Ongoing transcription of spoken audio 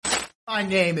My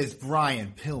name is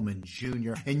Brian Pillman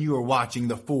Jr., and you are watching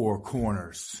The Four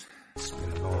Corners. It's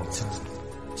been a long time.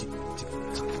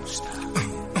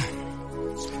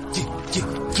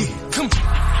 Come on.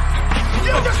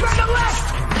 You just ran the left!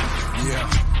 Yeah.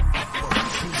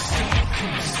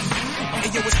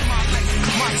 Hey, yo, it's my life,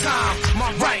 my time,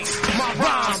 my rights, my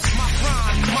rhymes, my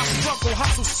grind, my struggle,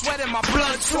 hustle, sweat in my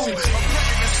blood, too. I'm ready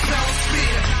to smell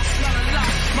fear, not a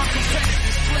lot, my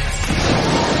competitive flex.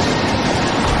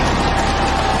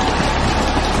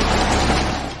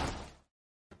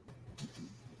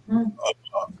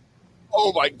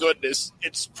 Oh my goodness,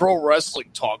 it's pro wrestling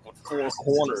talk with Four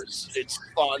Corners. It's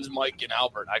Fonz, Mike, and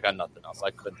Albert. I got nothing else.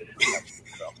 I couldn't do it.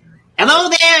 Hello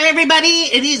there, everybody.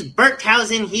 It is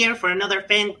Berthausen here for another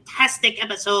fantastic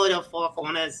episode of Four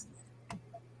Corners.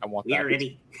 I want we that. are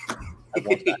ready. I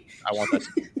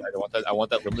want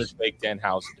that limited fake Dan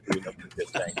House to do this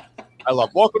thing. I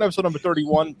love. Welcome to episode number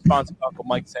 31. Fonz, Uncle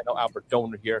Mike, Sano, Albert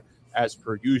Donor here, as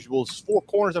per usual. It's Four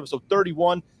Corners, episode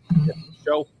 31.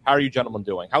 Show. How are you gentlemen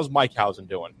doing? How's Mike Hausen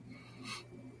doing?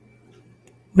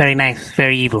 Very nice,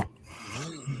 very evil.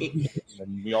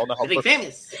 And we all know how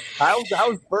famous. How's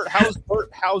Bert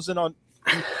Hausen on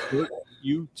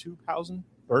YouTube Hausen?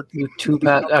 Bert?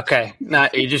 YouTube. Okay,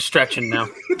 you're just stretching now.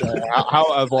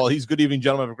 Well, he's good evening,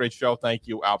 gentlemen. Have a great show. Thank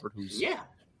you, Albert, who's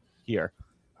here.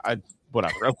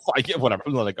 Whatever. Whatever.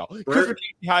 Let it go.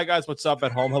 Hi guys, what's up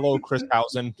at home? Hello, Chris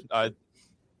Hausen.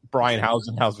 Brian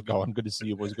Hausen, how's it going? Good to see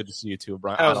you. It was good to see you too,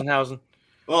 Brian. Hausen.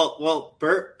 Well,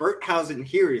 Bert Hausen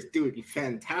here is doing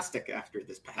fantastic after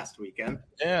this past weekend.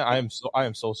 Yeah, I am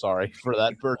so sorry for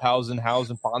that. Bert Hausen,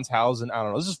 Fonz Hausen. I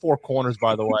don't know. This is Four Corners,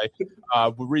 by the way.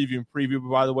 We're reviewing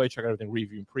preview, by the way. Check out everything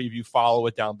review and preview. Follow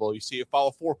it down below. You see it.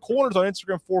 Follow Four Corners on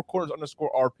Instagram.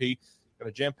 4corners_RP. Got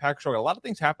a jam-packed show. Got a lot of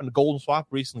things happened. The Golden Swap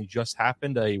recently just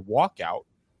happened. A walkout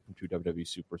from two WWE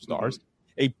superstars. Mm-hmm.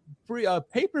 A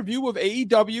pay-per-view of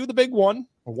AEW, the big one,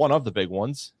 or one of the big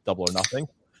ones, Double or Nothing.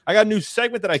 I got a new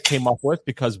segment that I came up with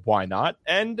because why not?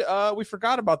 And we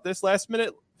forgot about this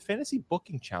last-minute fantasy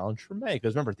booking challenge for May.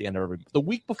 Because remember, at the end of the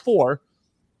week before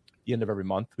the end of every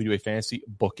month, we do a fantasy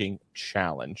booking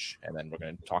challenge, and then we're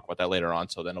going to talk about that later on.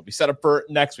 So then it'll be set up for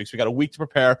next week. So we got a week to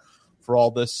prepare for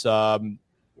all this.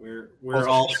 We're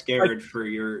all scared for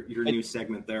your new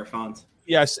segment there, Fonz.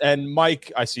 Yes, and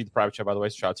Mike, I see the private chat, by the way.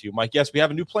 Shout out to you, Mike. Yes, we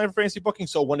have a new plan for fantasy booking,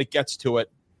 so when it gets to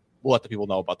it, we'll let the people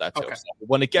know about that, too. Okay. So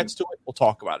when it gets to it, we'll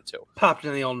talk about it, too. Popped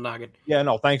in the old noggin. Yeah,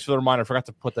 no, thanks for the reminder. I forgot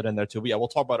to put that in there, too. But yeah, we'll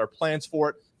talk about our plans for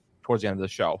it towards the end of the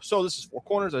show. So this is Four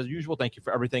Corners, as usual. Thank you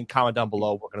for everything. Comment down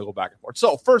below. We're going to go back and forth.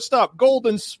 So first up,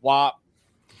 Golden Swap.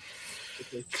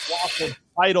 It's a swap of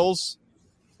titles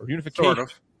or unification. Sort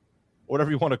of.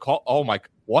 Whatever you want to call. Oh, my.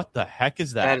 What the heck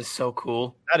is that? That is so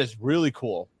cool. That is really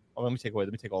cool. Oh, let me take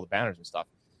all the banners and stuff.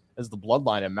 This is the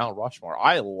Bloodline and Mount Rushmore.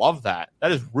 I love that.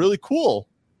 That is really cool.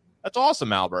 That's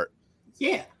awesome, Albert.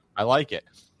 Yeah. I like it.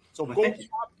 So Golden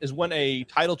Swap is when a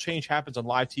title change happens on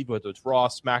live TV, whether it's Raw,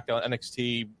 SmackDown,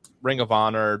 NXT, Ring of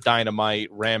Honor, Dynamite,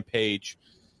 Rampage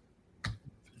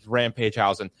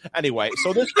Hausen. Anyway,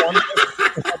 so this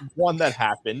one that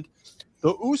happened.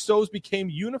 The Usos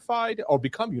become unified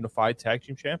tag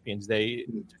team champions. They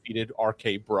defeated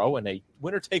RK Bro in a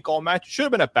winner-take-all match. Should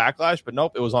have been at Backlash, but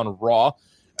nope, it was on Raw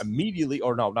immediately.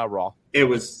 Or no, not Raw. It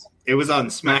was on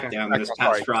SmackDown this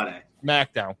past Friday.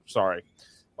 SmackDown, sorry.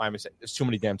 My mistake. There's too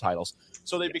many damn titles.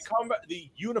 So they become the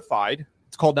unified.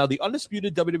 It's called now the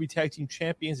Undisputed WWE Tag Team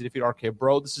Champions. They defeat RK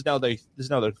Bro. This is now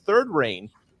their third reign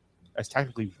as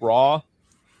technically Raw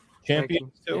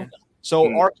champions too. Yeah. So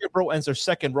RK Bro ends their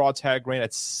second Raw tag reign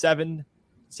at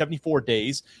 74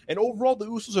 days. And overall, the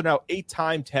Usos are now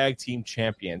 8-time tag team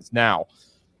champions. Now,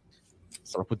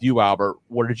 start with you, Albert.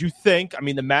 What did you think? I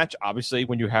mean, the match, obviously,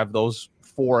 when you have those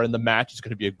four in the match, it's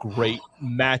going to be a great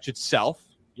match itself.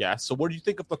 Yeah. So what did you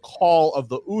think of the call of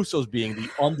the Usos being the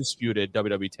undisputed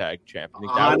WWE tag champion?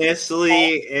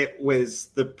 Honestly, it was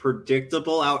the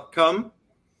predictable outcome.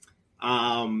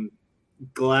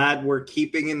 Glad we're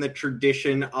keeping in the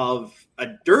tradition of a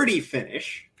dirty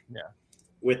finish. Yeah,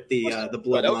 with the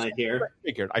Bloodline here.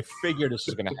 I figured this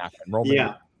was going to happen.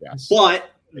 Yes. But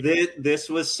this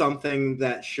was something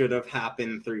that should have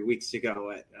happened 3 weeks ago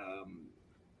at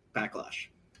Backlash.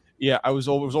 Yeah, it was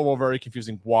all very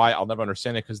confusing. Why? I'll never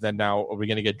understand it because then now are we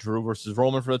going to get Drew versus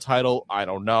Roman for the title? I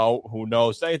don't know. Who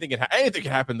knows? Anything can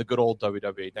happen. The good old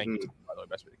WWE. Thank you, by the way.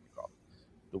 Best way to kick off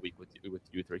the week with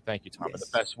you three. Thank you, Tom. Yes. And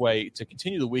the best way to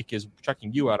continue the week is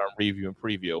checking you out on review and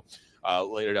preview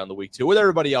later down the week too, with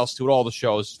everybody else too, with all the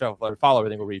shows. Follow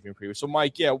everything with review and preview. So,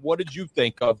 Mike, what did you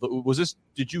think of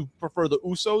did you prefer the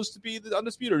Usos to be the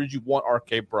undisputed, or did you want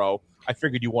RK Bro? I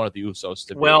figured you wanted the Usos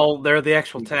to be. Well, they're the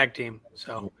actual tag team,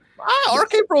 so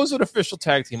RK Bro is an official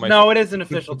tag team. No, it is an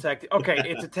official tag team. Okay,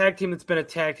 it's a tag team that's been a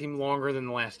tag team longer than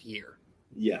the last year.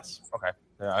 Yes. Okay.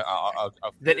 I'll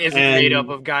That isn't made up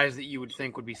of guys that you would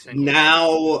think would be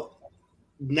single.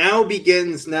 Now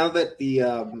begins now that the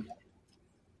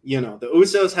the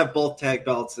Usos have both tag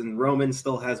belts and Roman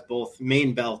still has both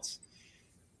main belts.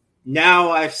 Now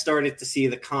I've started to see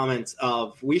the comments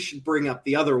of we should bring up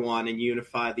the other one and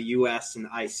unify the US and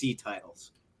IC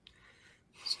titles.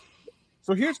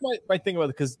 So here's my thing about it,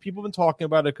 because people have been talking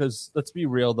about it, because let's be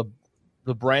real,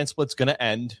 the brand split's going to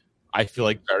end, I feel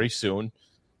like, very soon.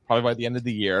 Probably by the end of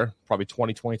the year, probably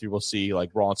 2023, we'll see like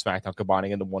Raw and SmackDown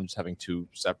combining into one, just having two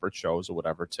separate shows or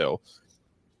whatever, too.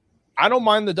 I don't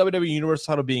mind the WWE Universe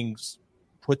title being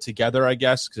put together, I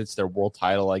guess, because it's their world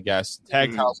title, I guess.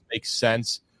 Tag titles makes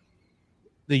sense.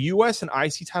 The US and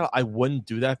IC title, I wouldn't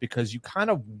do that because you kind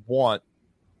of want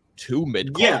two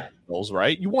mid-card titles,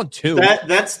 right? You want two.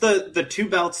 That's the two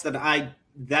belts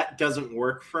that doesn't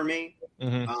work for me.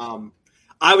 Mm-hmm.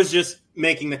 I was just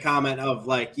making the comment of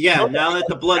like, now that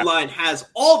the Bloodline has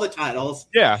all the titles,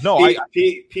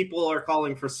 people are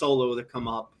calling for Solo to come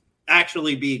up,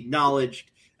 actually be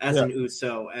acknowledged as an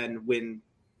Uso and win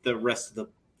the rest of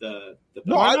the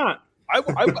no, why not? I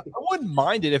wouldn't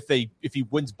mind it if he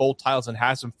wins both titles and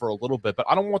has them for a little bit, but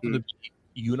I don't want them to be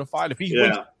unified. If he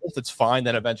wins both, it's fine.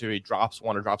 Then eventually he drops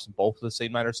one or drops them both the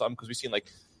same night or something. Because we've seen like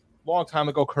a long time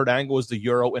ago, Kurt Angle was the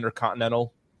Euro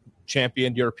Intercontinental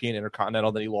champion, European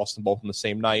Intercontinental. Then he lost them both on the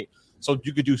same night. So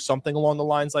you could do something along the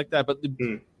lines like that. But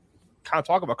kind of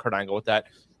talk about Kurt Angle with that.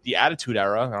 The Attitude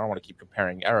Era. I don't want to keep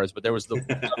comparing eras, but there was the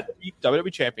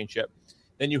WWE Championship.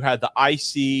 Then you had the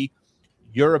IC,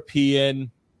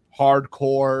 European,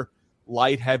 Hardcore,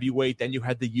 light heavyweight. Then you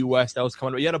had the US that was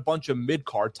coming. You had a bunch of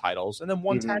mid-card titles and then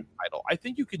one tag title. I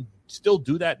think you can still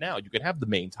do that now. You can have the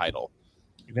main title.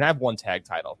 You can have one tag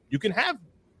title. You can have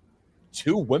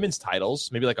two women's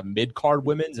titles, maybe like a mid-card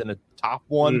women's and a top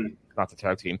one, not the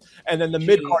tag team. And then the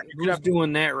mid-card. Who's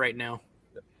doing that right now?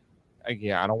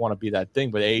 Yeah, I don't want to be that thing,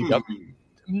 but AEW,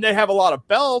 they have a lot of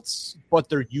belts, but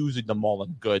they're using them all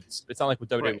in goods. It's not like with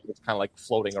WWE, it's kind of like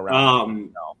floating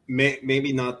around.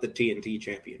 Maybe not the TNT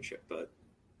Championship, but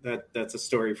that's a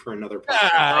story for another podcast.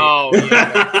 I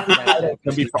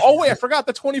forgot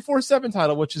the 24/7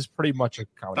 title, which is pretty much a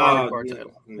hardcore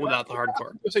title without the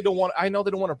hardcore. They don't want. I know they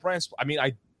don't want a brand split. I mean,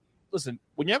 listen.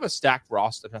 When you have a stacked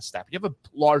roster, not stacked, you have a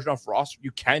large enough roster,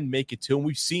 you can make it two. And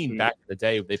we've seen back in the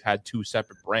day they've had two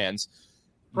separate brands.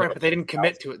 Right, but they didn't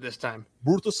commit to it this time.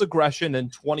 Ruthless Aggression in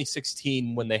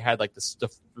 2016, when they had like the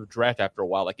draft after a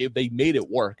while, like they made it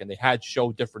work and they had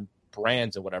show different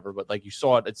brands and whatever. But like you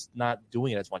saw it, it's not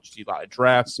doing it as much. You see a lot of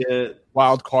drafts,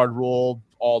 wild card rule,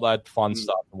 all that fun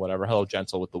stuff and whatever. Hello,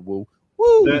 Gentle with the woo.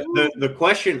 The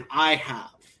question I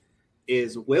have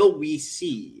is, will we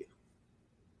see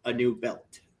a new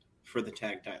belt for the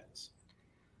tag titles?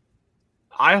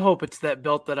 I hope it's that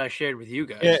belt that I shared with you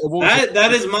guys. Yeah,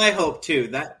 that is my hope too.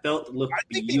 That belt looks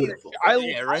beautiful.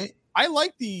 I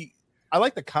like the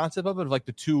concept of it, of like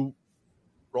the two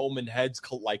Roman heads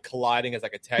colliding as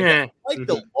like a tag. I like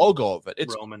the logo of it.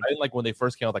 It's Roman. I didn't like when they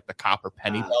first came out, like the copper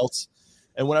penny belts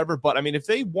and whatever. But I mean, if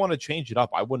they want to change it up,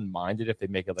 I wouldn't mind it if they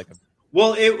make it like a.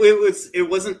 Well, it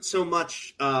wasn't so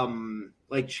much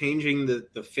like changing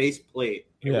the faceplate.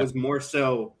 It was more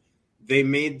so they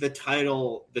made the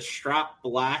title, the strap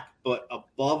black, but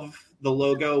above the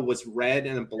logo was red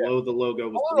and below the logo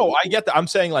was blue. No, I get that. I'm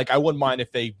saying like I wouldn't mind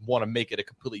if they want to make it a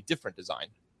completely different design.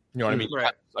 You know what I mean?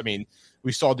 Right. I mean,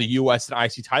 we saw the US and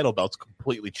IC title belts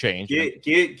completely change.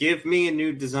 Give me a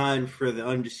new design for the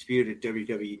undisputed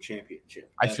WWE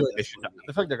Championship. I feel like they should. I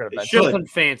feel like they're going to something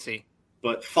fancy,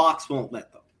 but Fox won't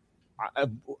let them.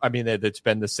 I mean, it's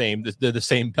been the same. They're the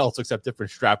same belts except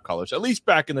different strap colors. At least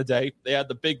back in the day, they had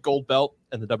the big gold belt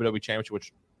and the WWE Championship,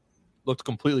 which looked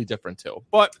completely different too.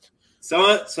 But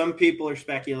some people are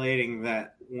speculating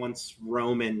that once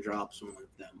Roman drops one of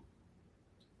them,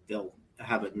 they'll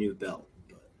have a new belt.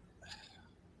 But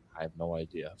I have no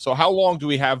idea. So how long do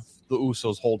we have the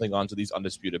Usos holding on to these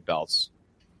undisputed belts?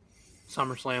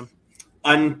 SummerSlam.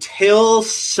 Until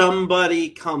somebody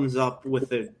comes up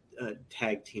with a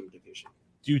tag team division.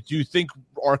 Do you think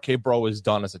RK Bro is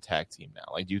done as a tag team now?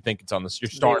 Like, do you think it's on the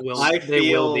start?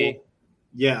 They will be.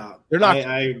 Yeah, they're not.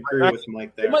 I agree with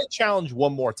Mike there. They might challenge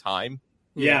one more time.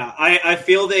 Yeah, I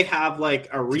feel they have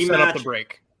like a rematch. Set up the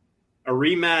break. A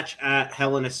rematch at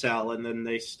Hell in a Cell, and then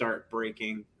they start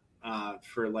breaking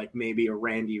for like maybe a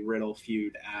Randy Riddle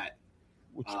feud at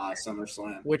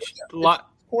SummerSlam. Of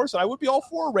course, I would be all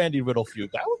for a Randy Riddle feud.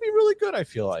 That would be really good. I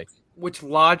feel like. Which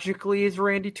logically is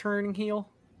Randy turning heel?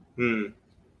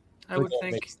 I would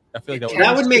think. I feel like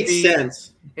That would make be-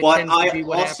 sense. it But tends to be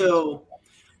what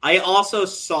I also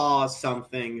saw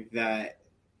something that,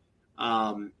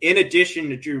 in addition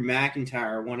to Drew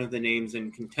McIntyre, one of the names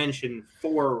in contention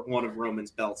for one of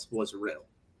Roman's belts was Riddle.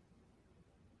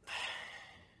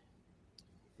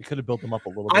 You could have built them up a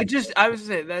little bit. I was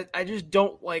saying that I just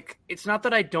don't like. It's not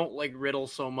that I don't like Riddle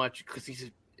so much because he's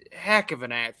a heck of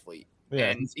an athlete,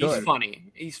 and he's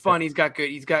funny. He's fun. He's got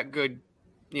good,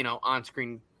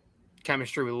 on-screen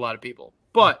chemistry with a lot of people.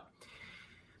 But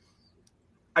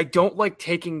I don't like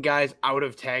taking guys out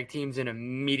of tag teams and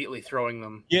immediately throwing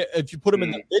them. Yeah, if you put him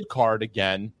in the mid card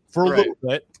again for a little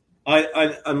bit,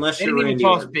 unless they you're didn't even Randy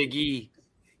toss Orton. Big E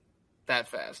that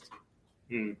fast.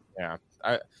 Yeah,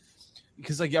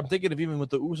 because I'm thinking of even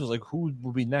with the Usos, like who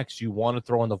will be next? Do you want to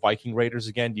throw in the Viking Raiders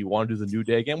again? Do you want to do the New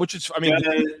Day again? Which is,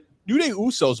 the New Day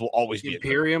Usos will always be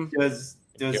Imperium. Does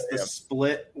the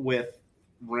split with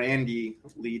Randy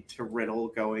lead to Riddle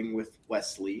going with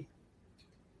Wesley?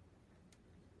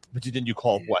 But you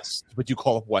call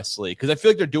up Wesley because I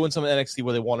feel like they're doing some NXT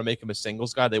where they want to make him a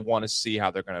singles guy. They want to see how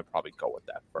they're going to probably go with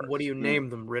that first. What do you name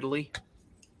them, Ridley?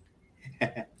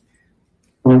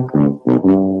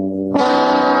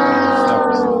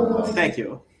 Thank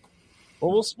you.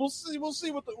 Well, we'll see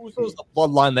what the Usos, the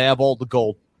bloodline. They have all the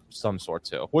gold, some sort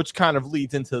too, which kind of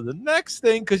leads into the next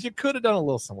thing because you could have done a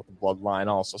little something with the bloodline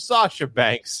also. Sasha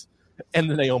Banks and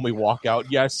the Naomi walkout.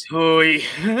 Yes, Oy.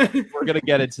 we're gonna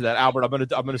get into that. Albert,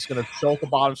 I'm just gonna show at the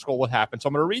bottom scroll what happened. So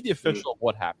I'm gonna read the official of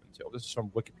what happened too. This is from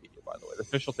Wikipedia, by the way. The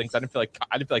official things. I didn't feel like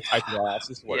typing all that.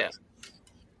 This is what it is.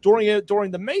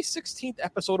 During the May 16th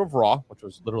episode of Raw, which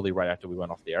was literally right after we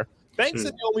went off the air, Banks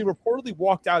and Naomi reportedly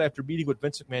walked out after meeting with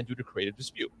Vince McMahon due to creative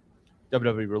dispute.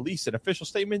 WWE released an official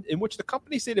statement in which the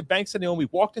company stated Banks and Naomi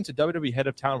walked into WWE head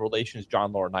of talent relations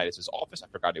John Laurinaitis' office. I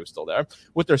forgot he was still there.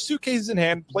 With their suitcases in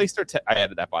hand, placed their I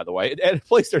added that, by the way, and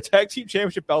placed their tag team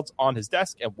championship belts on his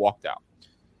desk and walked out.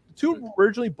 The two were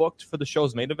originally booked for the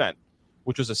show's main event,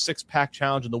 which was a 6-pack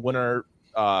challenge, and the winner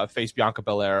faced Bianca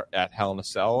Belair at Hell in a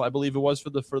Cell, I believe it was for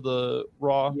the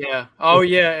Raw. Yeah. Oh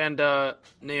yeah, and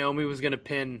Naomi was gonna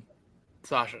pin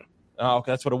Sasha. Oh,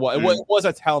 okay, that's what it was. It was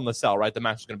at Hell in the Cell, right? The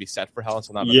match was going to be set for Hell in the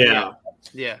Cell.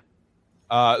 Yeah.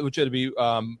 Which had to be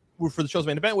for the show's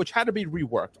main event, which had to be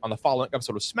reworked. On the following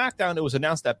episode of SmackDown, it was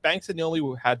announced that Banks and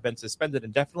Naomi had been suspended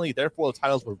indefinitely. Therefore, the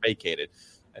titles were vacated.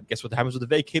 And guess what happens with the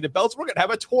vacated belts? We're going to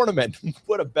have a tournament.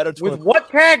 What a better tournament. With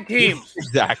what tag teams?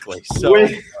 Exactly. So,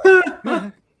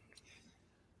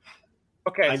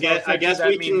 okay. I guess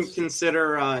we can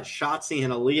consider Shotzi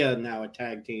and Aaliyah now a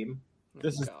tag team.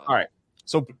 This is all right.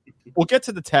 So we'll get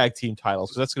to the tag team titles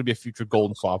because that's going to be a future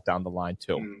Golden Glove down the line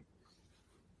too.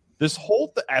 This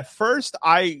whole at first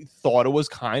I thought it was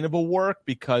kind of a work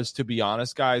because, to be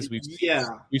honest, guys, we've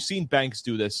seen Banks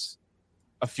do this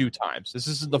a few times. This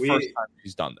isn't the first time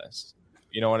he's done this.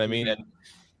 You know what I mean? And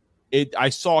I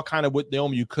saw kind of with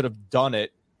Naomi, you could have done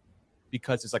it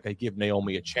because it's like I give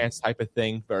Naomi a chance type of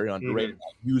thing, very underrated.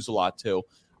 I use a lot too.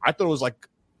 I thought it was like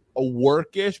a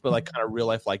workish, but like kind of real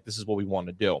life, like this is what we want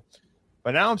to do.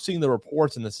 But now I'm seeing the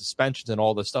reports and the suspensions and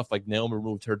all this stuff. Like Naomi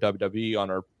removed her WWE on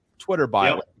her Twitter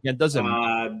bio. Yep. Again,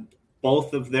 doesn't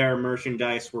both of their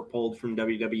merchandise were pulled from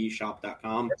WWEshop.com.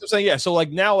 That's what I'm saying. Yeah. So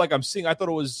like now, like I'm seeing, I thought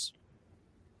it was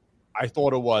like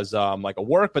a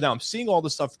work, but now I'm seeing all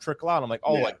this stuff trickle out. I'm like,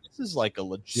 like this is like a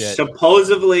legit.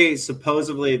 Supposedly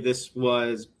this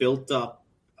was built up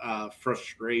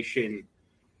frustration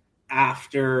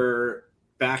after.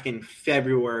 Back in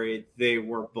February, they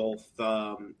were both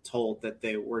told that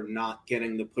they were not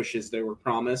getting the pushes they were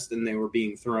promised, and they were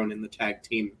being thrown in the tag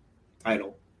team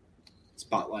title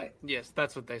spotlight. Yes,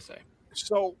 that's what they say.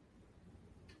 So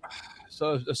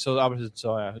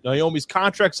Naomi's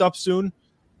contract's up soon,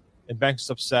 and Banks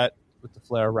is upset with the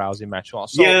Flair Rousey match.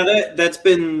 Also, that's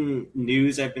been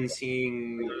news I've been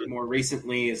seeing more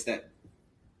recently. Is that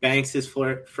Banks'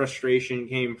 frustration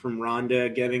came from Ronda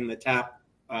getting the tap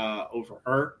over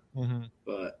her,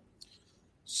 but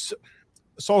so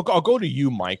I'll go to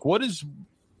you, Mike. What have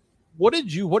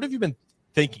you been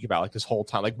thinking about like this whole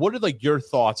time? Like, what are like your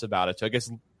thoughts about it? So I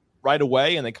guess right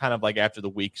away, and then kind of like after the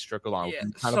week trickled on. Yeah,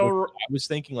 kind of I was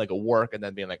thinking like a work, and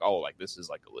then being like, oh, like this is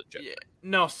like a legit. Yeah,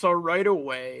 no. So right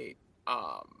away,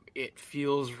 it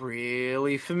feels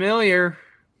really familiar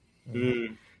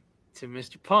to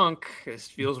Mr. Punk. This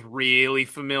feels really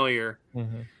familiar.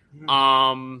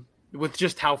 With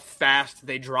just how fast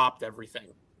they dropped everything,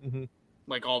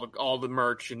 like all the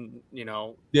merch, and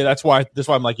that's why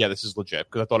I'm like, this is legit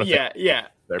because I thought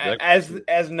as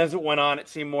it went on, it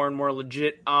seemed more and more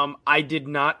legit. I did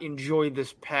not enjoy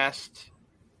this past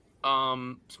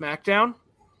SmackDown.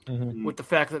 with the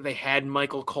fact that they had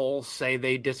Michael Cole say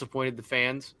they disappointed the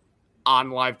fans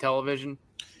on live television.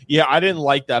 Yeah, I didn't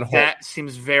like that whole. That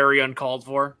seems very uncalled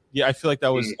for. Yeah, I feel like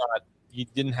that was not. You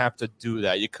didn't have to do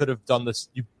that. You could have done this.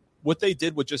 What they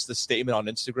did with just the statement on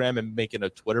Instagram and making a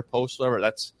Twitter post, whatever.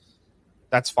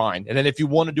 That's fine. And then if you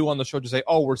want to do on the show, just say,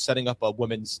 "Oh, we're setting up a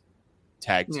women's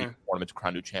tag team tournament to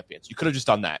crown new champions." You could have just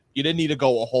done that. You didn't need to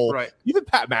go a whole. Right. Even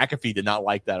Pat McAfee did not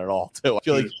like that at all. Too. I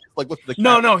feel like look at the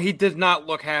no, he did not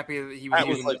look happy that he was.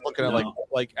 Was like looking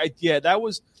at that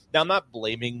was. Now I'm not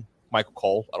blaming Michael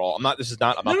Cole at all. I'm not. This is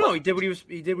not. I'm not. No, he did what he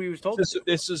was told.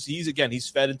 He's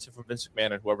fed into from Vince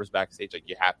McMahon and whoever's backstage. Like,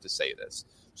 you have to say this.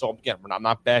 So again, I'm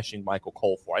not bashing Michael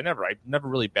Cole for. I never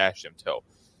really bashed him too.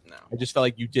 No, I just felt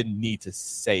like you didn't need to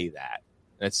say that,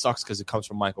 and it sucks because it comes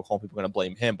from Michael Cole. People are going to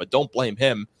blame him, but don't blame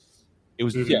him. It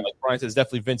was like Brian says,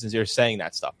 definitely Vincent's ear saying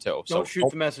that stuff too. Don't shoot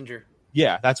the messenger.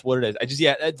 Yeah, that's what it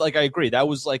is. I agree. That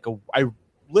was like I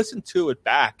listened to it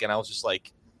back and I was just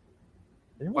like,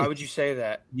 why would you say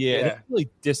that? Yeah, it didn't really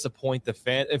disappoint the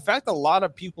fan. In fact, a lot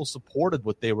of people supported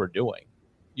what they were doing.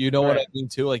 You know what I mean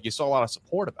too? Like, you saw a lot of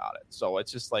support about it. So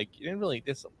it's just like, you didn't really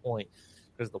disappoint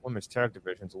because the women's tag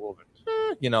division's a little bit,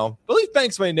 But at least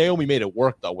Banks and Naomi made it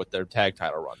work though with their tag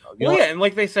title run though. And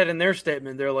like they said in their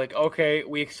statement, they're like, okay,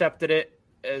 we accepted it.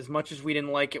 As much as we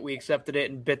didn't like it, we accepted it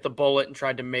and bit the bullet and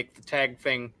tried to make the tag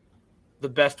thing the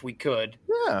best we could.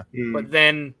 Yeah. But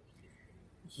then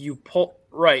you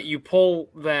pull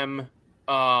them,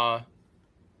 and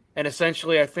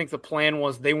essentially I think the plan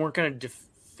was they weren't going to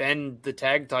defend the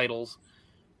tag titles,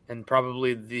 and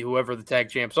probably whoever the tag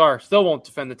champs are still won't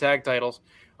defend the tag titles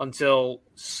until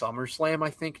SummerSlam, I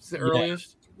think it's the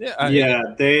earliest.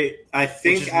 I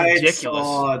think I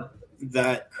saw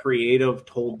that creative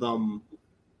told them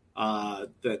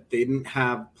that they didn't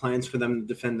have plans for them to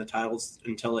defend the titles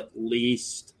until at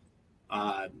least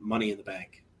Money in the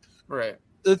Bank. Right.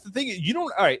 The thing is, you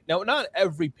don't. All right, now not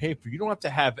every pay-per. You don't have to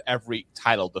have every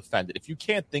title defended. If you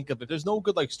can't think of it, there's no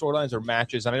good like storylines or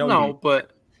matches. And I know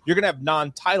but you're gonna have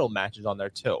non-title matches on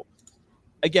there too.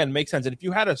 Again, makes sense. And if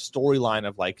you had a storyline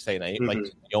of like, say, like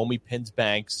Naomi pins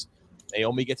Banks,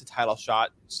 Naomi gets a title shot,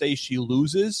 say she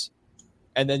loses,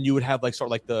 and then you would have like sort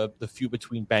of like the feud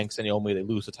between Banks and Naomi. They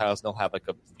lose the titles, and they'll have like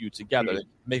a feud together. They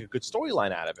make a good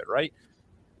storyline out of it, right?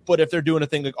 But if they're doing a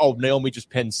thing like, oh, Naomi just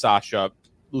pins Sasha,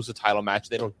 lose a title match,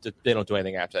 they don't do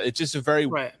anything after that. It's just a very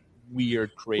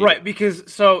weird creative. Right, because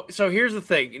so here's the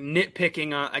thing.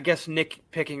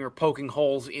 Nitpicking or poking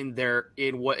holes in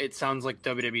what it sounds like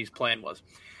WWE's plan was.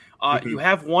 You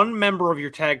have one member of your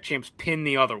tag champs pin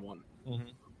the other one.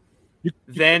 Mm-hmm.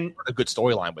 Then a good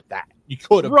storyline with that. You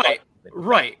could have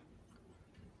Right.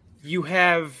 You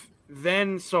have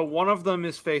so one of them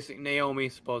is facing Naomi,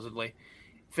 supposedly,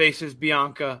 faces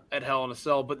Bianca at Hell in a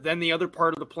Cell, but then the other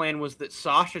part of the plan was that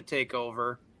Sasha take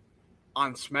over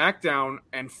on SmackDown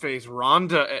and face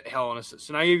Ronda at Hell in a Cell.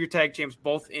 So now you have your tag champs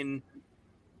both in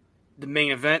the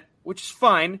main event, which is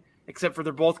fine, except for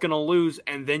they're both going to lose,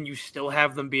 and then you still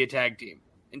have them be a tag team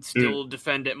and still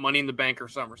defend it Money in the Bank or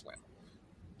SummerSlam.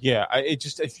 Yeah,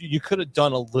 if you could have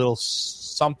done a little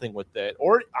something with it,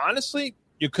 or honestly,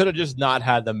 you could have just not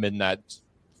had them in that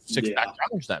six-pack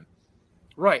challenge then.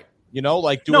 Right. That's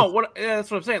what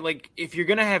I'm saying. Like, if you're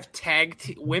gonna have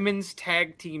women's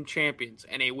tag team champions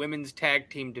and a women's tag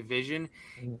team division,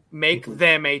 make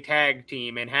them a tag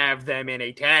team and have them in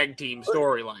a tag team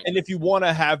storyline. And if you want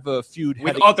to have a feud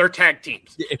with other tag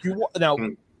teams, if you want, now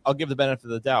I'll give the benefit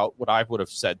of the doubt. What I would have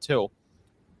said too,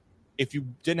 if you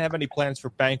didn't have any plans for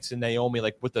Banks and Naomi,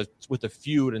 like with the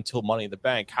feud until Money in the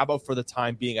Bank, how about for the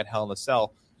time being at Hell in a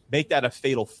Cell, make that a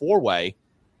fatal 4-way?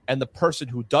 And the person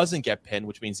who doesn't get pinned,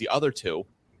 which means the other two,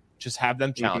 just have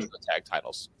them challenge for the tag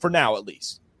titles. For now, at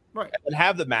least. Right. And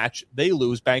have the match. They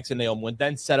lose, Banks and Naomi win,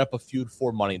 then set up a feud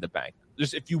for Money in the Bank.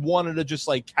 Just if you wanted to just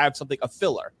like have something, a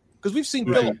filler. Because we've seen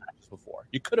filler matches before.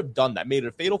 You could have done that. Made it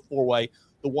a fatal 4-way.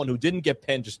 The one who didn't get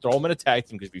pinned, just throw them in a tag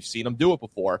team because we've seen them do it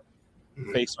before.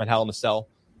 Face them at Hell in a Cell.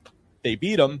 They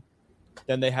beat them.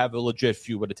 Then they have a legit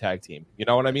feud with a tag team. You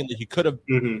know what I mean? Like, you could have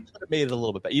made it a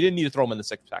little bit better. You didn't need to throw them in the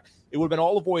 6-pack. It would have been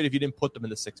all avoided if you didn't put them in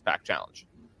the 6-pack challenge.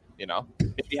 You know,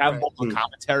 if you have them on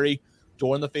commentary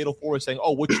during the Fatal 4 saying,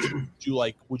 "Oh, which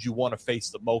would you want to face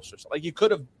the most?" or something. Like, you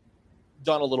could have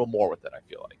done a little more with it. I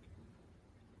feel like.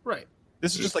 Right.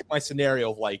 This is just like my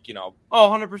scenario of like, you know. Oh,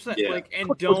 100%. Yeah. Like, and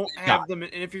don't have them.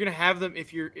 And if you're gonna have them,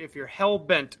 if you're hell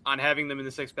bent on having them in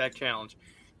the 6-pack challenge,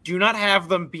 do not have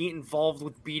them be involved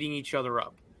with beating each other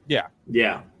up. Yeah.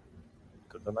 Yeah.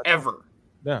 Ever.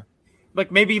 Yeah.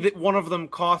 Like, maybe that one of them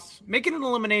costs. Make it an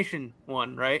elimination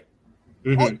one, right?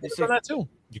 Mm-hmm. You could have done that too.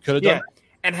 You could have done that.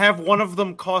 And have one of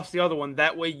them cost the other one.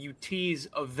 That way you tease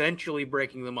eventually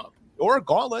breaking them up. Or a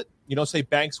gauntlet. Say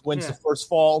Banks wins the first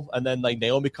fall, and then like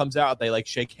Naomi comes out, they like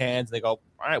shake hands, and they go,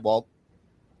 all right, well,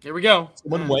 here we go.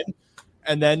 Win.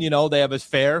 And then, they have a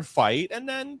fair fight, and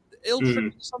then it'll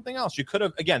trigger something else. You could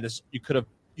have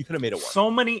made it work. So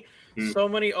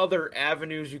many other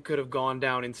avenues you could have gone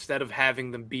down instead of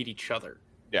having them beat each other.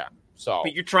 Yeah. So,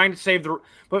 but you're trying to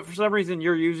but for some reason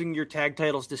you're using your tag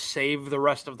titles to save the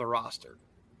rest of the roster.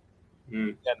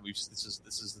 And this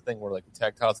is the thing where like the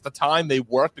tag titles at the time they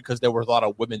worked because there were a lot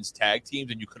of women's tag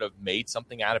teams, and you could have made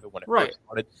something out of it when it first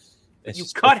started. You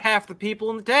cut half the people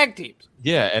in the tag teams.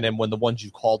 Yeah, and then when the ones you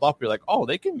called up, you're like, oh,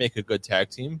 they can make a good tag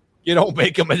team. You don't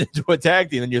make them into a tag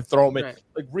team, and you throw them in. Right.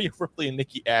 Like Rhea Ripley and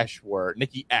Nikki Ash,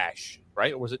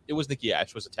 right? Or was it was Nikki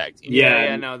Ash was a tag team?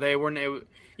 Yeah, no, they weren't.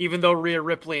 Even though Rhea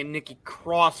Ripley and Nikki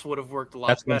Cross would have worked a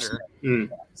lot better.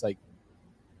 It's like,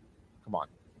 come on,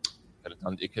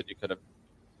 you could have.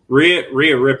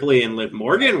 Rhea Ripley and Liv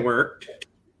Morgan worked.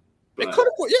 It could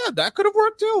have, that could have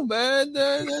worked too, man.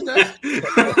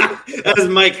 As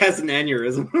Mike has an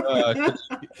aneurysm.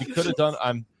 He could have done.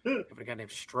 A guy named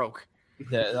Stroke.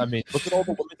 Yeah, I mean, look at all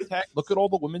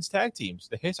the women's tag teams.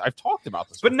 I've talked about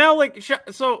this. But now, like,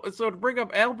 so to bring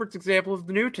up Albert's example of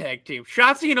the new tag team,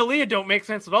 Shotzi and Aaliyah don't make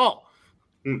sense at all.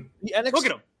 Look at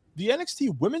them. The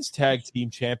NXT Women's Tag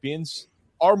Team Champions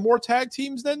are more tag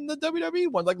teams than the WWE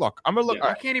one. Like, look, I'm gonna look.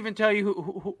 I can't even tell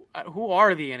you who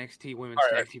are the NXT Women's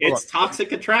Tag Team. It's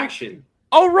Toxic Attraction.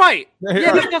 Oh, right.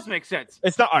 Yeah, that does make sense.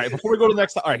 It's not all right. Before we go to the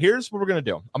next, all right. Here's what we're gonna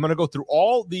do. I'm gonna go through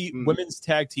all the women's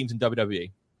tag teams in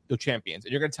WWE. The champions,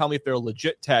 and you're going to tell me if they're a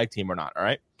legit tag team or not. All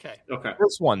right. Okay.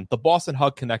 First one, the Boston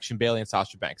Hug Connection, Bayley and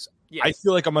Sasha Banks. Yes. I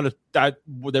feel like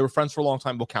they were friends for a long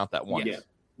time. We'll count that one. Yeah.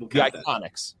 The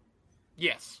Iconics.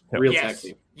 Yes. Real tag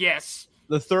team. Yes.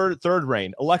 The third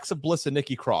reign, Alexa Bliss and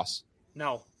Nikki Cross.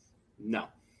 No.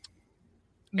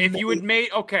 If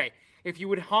you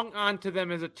would hung on to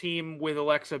them as a team with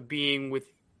Alexa being with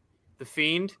the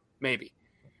Fiend, maybe.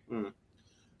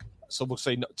 So we'll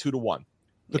say 2-1.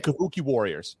 The Kabuki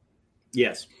Warriors.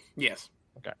 Yes.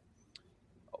 Okay.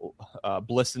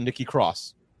 Bliss and Nikki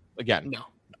Cross. Again. No.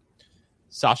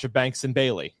 Sasha Banks and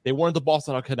Bayley. They weren't the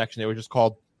Boston Hug Connection. They were just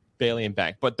called Bayley and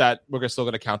Bank. But that we're still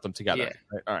going to count them together. Yeah.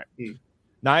 Right? All right.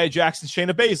 Nia Jackson,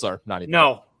 Shayna Baszler. Not even.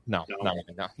 No.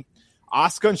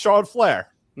 Asuka and Charlotte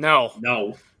Flair. No.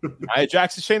 Nia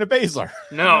Jackson, Shayna Baszler.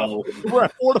 No. We're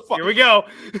at 4-5. Here we go.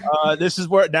 This is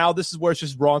where it's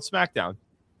just Raw and SmackDown.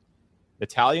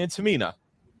 Natalya and Tamina.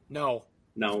 No.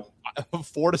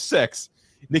 4-6.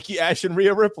 Nikki Ash and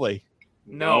Rhea Ripley.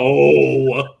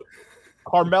 No.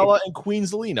 Carmella and Queen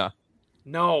Zelina.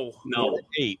 No.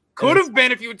 8. Could have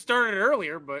been if you had started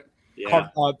earlier, but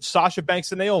Sasha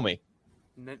Banks and Naomi.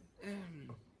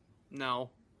 No.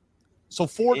 So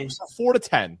 4 to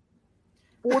 10.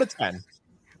 4 to 10.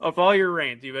 Of all your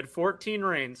reigns, you've had 14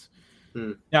 reigns.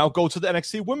 Now go to the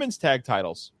NXT Women's Tag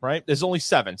Titles. Right? There's only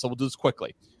 7, so we'll do this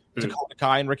quickly. Dakota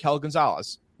Kai and Raquel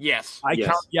Gonzalez. Yes. I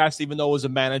count yes, even though it was a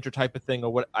manager type of thing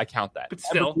or what I count that. But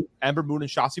still. Ember Moon and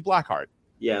Shotzi Blackheart.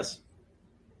 Yes.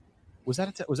 Was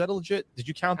that a legit? Did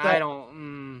you count that? I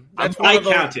don't. I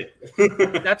count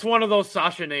it. That's one of those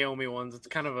Sasha Naomi ones. It's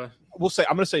kind of a. I'm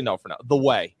going to say no for now. The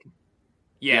Way.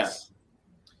 Yes.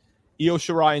 Io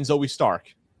Shirai and Zoe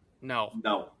Stark.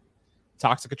 No.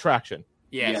 Toxic Attraction.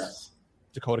 Yes.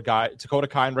 Dakota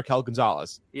Kai and Raquel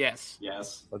Gonzalez. Yes.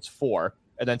 That's 4.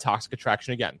 And then Toxic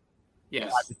Attraction again.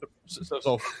 Yes.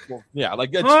 So like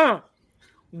it's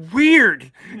weird.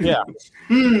 Yeah.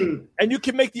 And you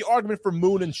can make the argument for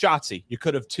Moon and Shotzi. You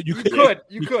could. You could.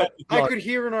 I could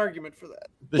hear an argument for that.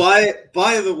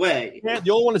 By the way,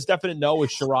 the only one that's definite no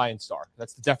is Shirai and Stark.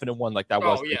 That's the definite one. Like that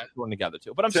was thrown together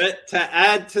too. But to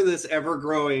add to this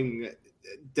ever-growing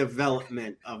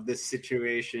development of this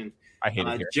situation, I hate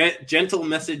it here. Gentle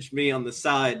messaged me on the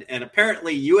side, and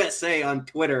apparently USA on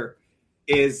Twitter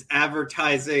is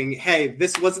advertising, hey,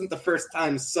 this wasn't the first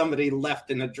time somebody left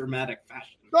in a dramatic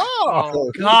fashion.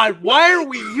 Oh God, why are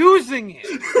we using it?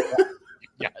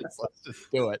 Yes, let's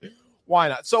just do it. Why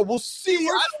not? So we'll see.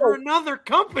 For another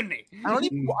company. I don't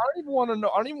even want to know.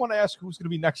 I don't even want to ask who's going to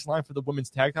be next line for the women's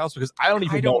tag titles because I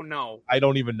don't know. I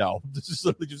don't even know.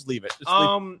 Just leave it.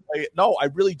 No, I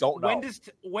really don't know.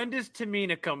 When does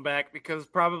Tamina come back? Because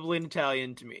probably Natalya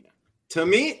and Tamina.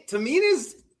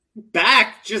 Tamina's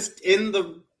back, just in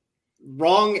the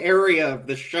wrong area of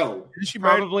the show.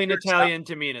 Probably Natalya and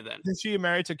Tamina then. Is she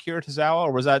married to Kira Tozawa,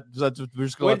 or was that we're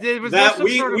just going?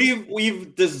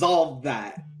 We've dissolved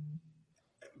that.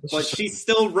 But she's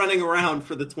still running around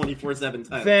for the 24/7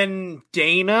 title. Then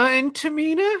Dana and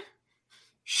Tamina?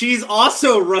 She's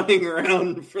also running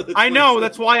around for the. I know.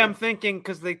 That's why I'm thinking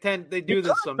because they do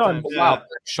this sometimes. Wow,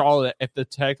 Charlotte. If the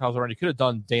tag titles were on, you could have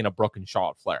done Dana Brooke and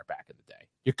Charlotte Flair back in the day.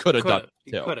 You could have done it.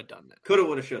 You could have done that. Could have,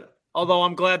 would have, should have. Although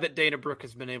I'm glad that Dana Brooke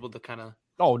has been able to kind of.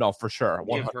 Oh no, for sure.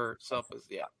 Give herself as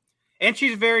and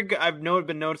she's very good. I've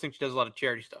been noticing she does a lot of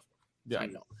charity stuff. Yeah, I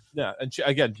know. Yeah, and she,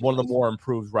 again, one of the more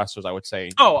improved wrestlers, I would say.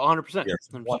 Oh, 100%.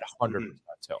 100%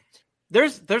 too.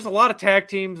 There's a lot of tag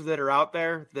teams that are out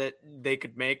there that they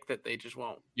could make that they just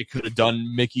won't. You could have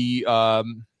done Mickey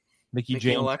James.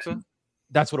 And Alexa?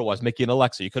 That's what it was, Mickey and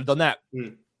Alexa. You could have done that.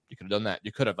 Mm. You could have done that.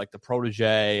 You could have like the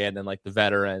protege and then like the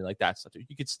veteran, like that stuff.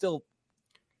 You could still.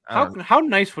 How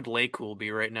nice would Lay Cool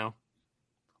be right now?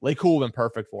 Lay Cool would have been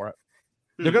perfect for it.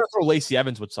 They're going to throw Lacey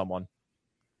Evans with someone.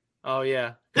 Oh,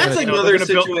 yeah. That's another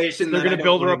situation. They're going to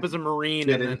build her up as a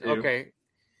Marine. And then, okay.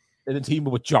 And then team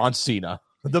with John Cena,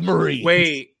 the Marine.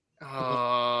 Wait.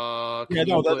 That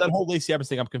whole Lacey Evans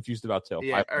thing I'm confused about too.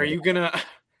 Yeah, are you going to...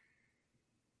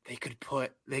 They could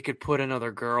put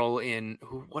another girl in...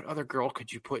 What other girl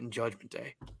could you put in Judgment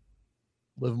Day?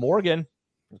 Liv Morgan.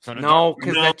 No,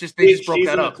 because they just broke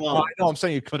that up. I know. I'm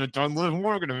saying you could have done Liv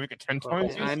Morgan to make it 10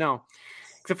 times. I know.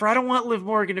 Except for I don't want Liv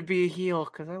Morgan to be a heel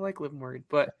because I like Liv Morgan.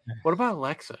 But what about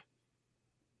Alexa?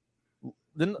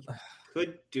 Then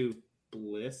could do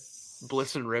Bliss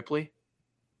and Ripley.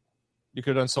 You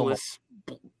could have done so Bliss.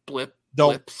 Blip.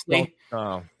 Don't.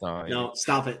 No,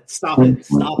 stop it.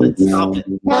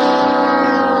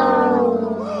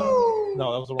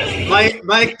 No, that was the wrong.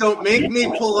 Mike, don't make me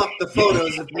pull up the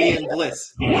photos of me and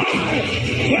Bliss.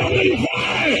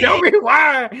 Show me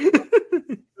why.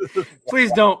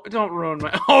 Please don't ruin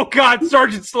my. Oh God,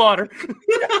 Sergeant Slaughter.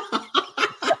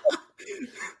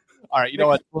 All right, you know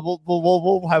what?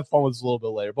 We'll have fun with this a little bit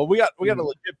later. But we got a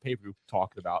legit pay-per-view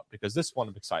talking about because this one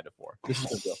I'm excited for. This is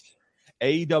going to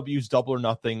be AEW's Double or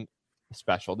Nothing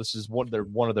special. This is one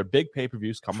of their big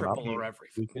pay-per-views coming up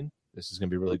weekend. This is going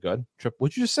to be really good.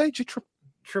 What'd you just say?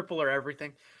 Triple or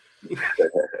everything.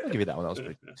 I'll give you that one. That was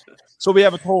pretty good. So we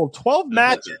have a total of 12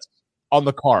 matches on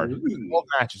the card. 12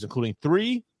 matches, including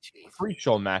 3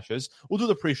 pre-show matches. We'll do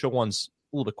the pre-show ones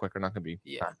a little bit quicker. Not going to be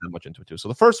not that much into it, too. So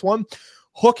the first one,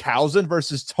 Hookhausen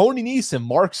versus Tony Nese and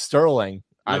Mark Sterling.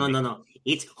 No.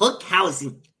 It's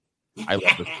Hookhausen. I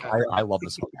love this. I love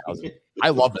this Hookhausen. I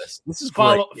love this. This is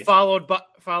great. Followed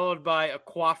by a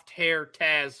coiffed hair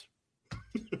Taz.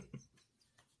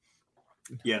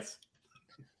 Yes.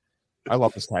 I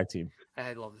love this tag team.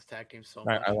 I love this tag team so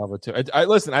much. I love it too.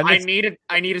 Listen. I need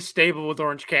a stable with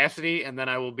Orange Cassidy, and then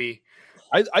I will be.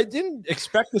 I didn't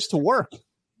expect this to work.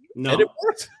 No, and it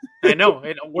worked. I know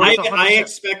it worked. I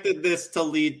expected this to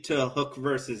lead to Hook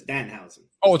versus Danhausen.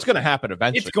 Oh, it's going to happen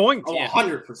eventually. It's going to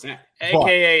 100%.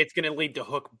 AKA, it's going to lead to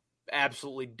Hook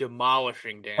absolutely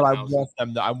demolishing Danhausen.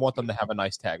 But I want them to have a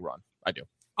nice tag run. I do.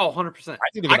 Oh, 100%.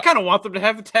 I kind of want them to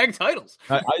have tag titles.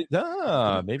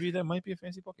 Maybe that might be a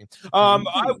fancy booking. So I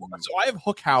have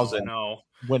Hookhausen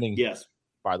winning. Yes.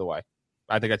 By the way,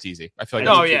 I think that's easy. I feel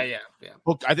like. Yeah.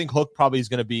 Hook. I think Hook probably is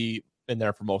going to be in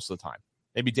there for most of the time.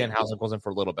 Maybe Danhausen goes in for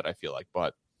a little bit. I feel like,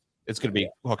 but it's going to be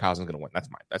Hookhausen's going to win.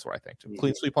 That's what I think. So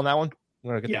clean sweep on that one.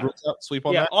 We're going to get the roots out. Sweep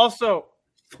on that. Also,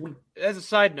 as a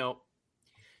side note.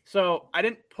 So I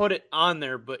didn't put it on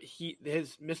there, but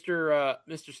Mr.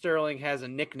 Sterling has a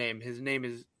nickname. His nickname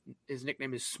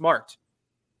is Smart.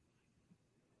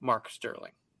 Mark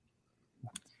Sterling.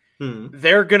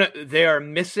 They are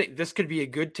missing. This could be a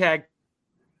good tag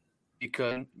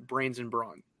because Brains and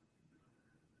Braun.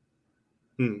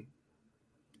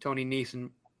 Tony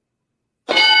Nese.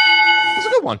 That's a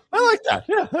good one. I like that.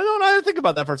 Yeah, I didn't think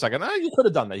about that for a second. You could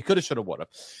have done that. You could have, should have, would have.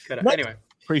 Anyway.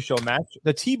 Pre-show match,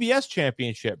 the TBS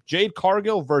Championship, Jade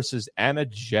Cargill versus Anna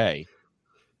Jay.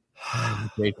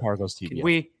 Jade Cargill's TBS.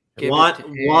 We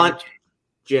want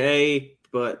Jay,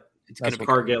 but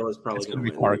Cargill is probably going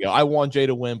to be Cargill. I want Jay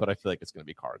to win, but I feel like it's going to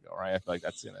be Cargill, right? I feel like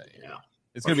that's going to It's going to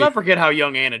be. Let's not forget how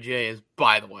young Anna Jay is,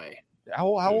 by the way. How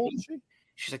old is she?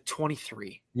 She's like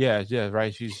 23. Yeah,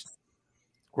 right. She's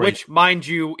great. Which, mind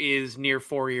you, is near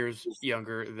 4 years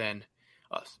younger than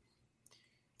us.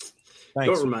 Thanks.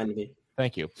 Don't remind me.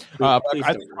 Thank you. I think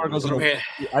Cargill's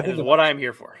what I'm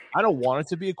here for. I don't want it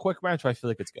to be a quick match, but I feel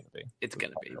like it's going to be. It's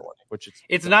going to be.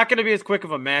 It's not going to be as quick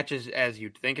of a match as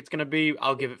you'd think it's going to be.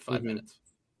 I'll give it 5 minutes.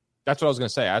 That's what I was going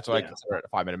to say. That's what I consider it,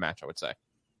 a 5-minute match, I would say.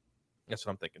 That's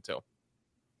what I'm thinking, too.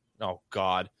 Oh,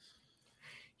 God.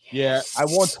 Yes. Yeah, I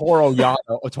want Toru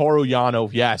Yano.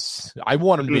 Yes. I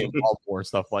want him to be involved more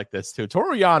stuff like this, too.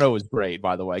 Toru Yano is great,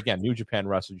 by the way. Again, New Japan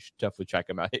wrestler. You should definitely check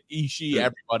him out. Ishii,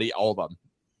 everybody, all of them.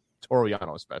 Toru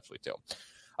Yano especially, too.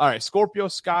 All right, Scorpio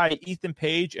Sky, Ethan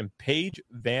Page, and Paige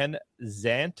Van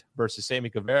Zandt versus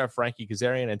Sammy Guevara, Frankie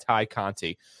Kazarian, and Ty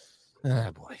Conti. Oh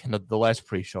boy, and the last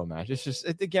pre-show match. It's just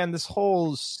again this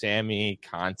whole Sammy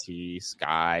Conti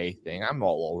Sky thing. I'm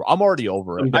all over. I'm already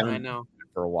over it. I know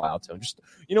for a while too. Just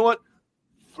you know what?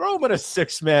 Throw him in a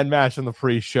 6-man match on the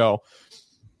pre-show.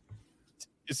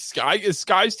 Is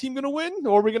Sky's team going to win,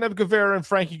 or are we going to have Guevara and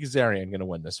Frankie Kazarian going to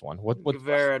win this one? What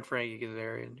Guevara and Frankie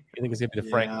Kazarian? You think it's going to be the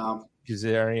Frankie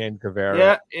Kazarian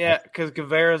Guevara? Yeah, because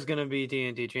Guevara's going to be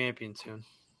TNT champion soon.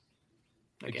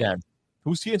 Again.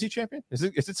 Who's TNT champion? Is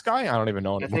it Sky? I don't even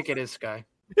know anymore. I think it is Sky.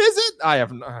 Is it? I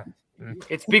have not.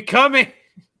 It's becoming.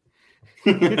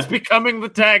 It's becoming the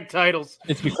tag titles.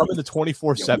 It's becoming the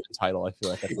 24/7 title. I feel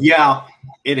like. Yeah,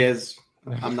 it is.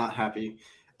 I'm not happy.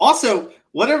 Also,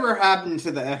 whatever happened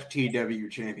to the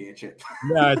FTW championship?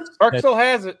 Yeah, Stark still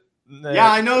has it.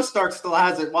 Yeah, I know Stark still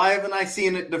has it. Why haven't I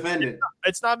seen it defended?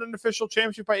 It's not an official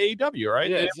championship by AEW,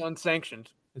 right? Yeah, it's unsanctioned.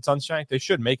 It's unsanctioned. They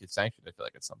should make it sanctioned. I feel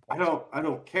like at some point. I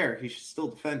don't care. He should still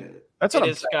defend it. That's what it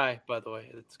I'm is saying. Sky, by the way.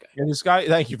 It's Sky. It is Sky.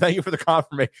 Thank you for the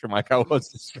confirmation, Mike. I was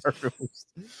disturbed. All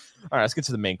right, let's get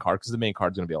to the main card because the main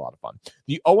card is going to be a lot of fun.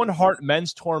 The Owen Hart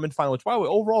Men's Tournament final. Which, by the way,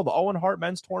 overall, the Owen Hart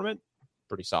Men's Tournament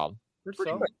pretty solid.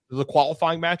 Pretty good. The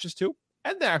qualifying matches too,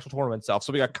 and the actual tournament itself.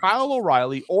 So we got Kyle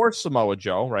O'Reilly or Samoa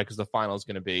Joe, right? Because the final is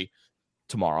going to be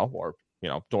tomorrow, or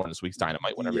during this week's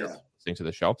Dynamite, whenever you're listening to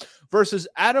the show, versus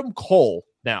Adam Cole.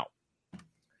 Now,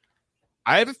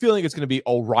 I have a feeling it's going to be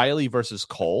O'Reilly versus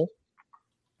Cole.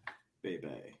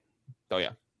 Baby. Oh,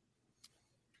 yeah.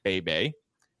 Baby.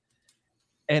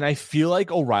 And I feel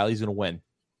like O'Reilly's going to win.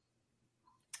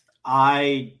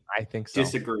 I think so.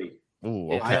 Disagree.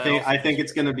 Ooh, okay. I think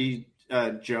it's going to be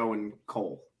Joe and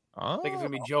Cole. Oh. I think it's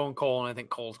going to be Joe and Cole, and I think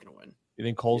Cole's going to win. You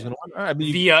think Cole's going to win? I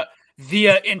mean,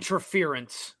 via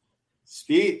interference.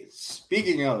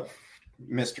 Speaking of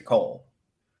Mr. Cole.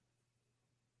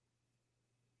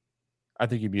 I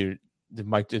think he muted.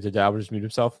 Did Albert just mute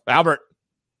himself? Albert,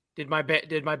 did my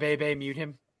baby mute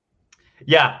him?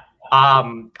 Yeah.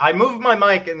 I moved my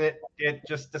mic and it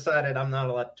just decided I'm not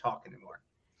allowed to talk anymore.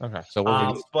 Okay. So,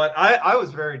 but I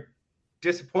was very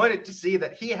disappointed to see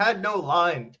that he had no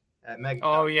line at Mega.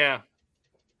 Oh yeah.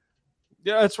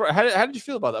 Yeah, that's right. How did you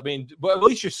feel about that? I mean, well, at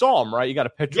least you saw him, right? You got a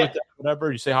picture with him,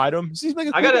 whatever. You say hi to him.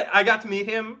 I got to meet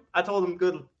him. I told him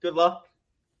good luck.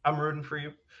 I'm rooting for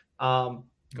you.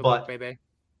 Good luck, baby.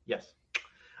 Yes.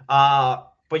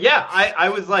 But yeah, I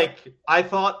was like, I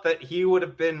thought that he would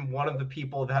have been one of the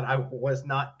people that I was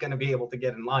not going to be able to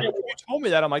get in line. Yeah, when you told me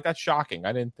that, I'm like, that's shocking.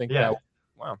 I didn't think that.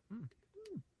 Wow. Do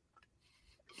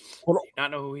you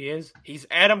not know who he is? He's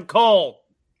Adam Cole.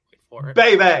 Wait for it.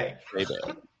 Baby.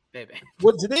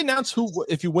 What did they announce? Who,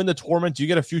 if you win the tournament, do you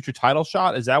get a future title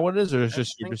shot? Is that what it is, or is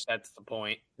just that's the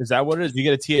point? Is that what it is? Do you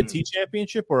get a TNT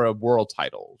championship or a world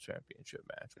title championship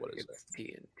match? What is it?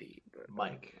 TNT.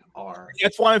 Mike R.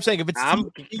 That's why I'm saying if it's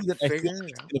TNT, then I feel like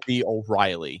it's going to be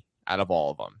O'Reilly out of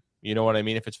all of them. You know what I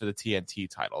mean? If it's for the TNT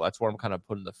title, that's where I'm kind of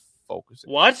putting the focus.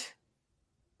 What?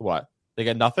 They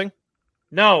get nothing?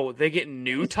 No, they get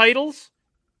new titles.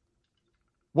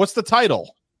 What's the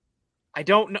title? I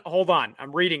don't know. Hold on.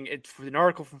 I'm reading it for an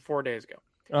article from 4 days ago.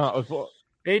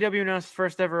 AEW announced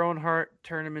first ever Owen Hart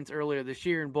tournaments earlier this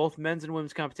year, and both men's and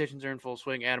women's competitions are in full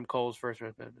swing. Adam Cole's first.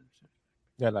 Adam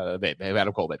Cole, baby.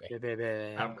 Adam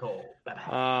Cole.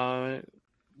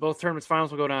 Both tournaments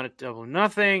finals will go down at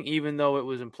double-nothing, even though it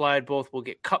was implied both will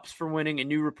get cups for winning. A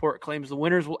new report claims the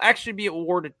winners will actually be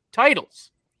awarded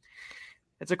titles.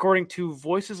 That's according to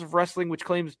Voices of Wrestling, which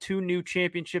claims 2 new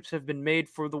championships have been made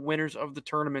for the winners of the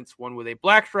tournaments. One with a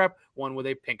black strap, one with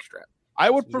a pink strap.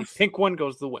 The pink one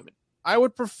goes to the women. I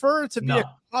would prefer it to be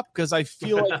a cup because I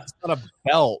feel like it's not a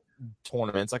belt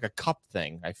tournament. It's like a cup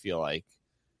thing, I feel like.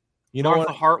 You know,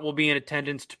 Martha Hart will be in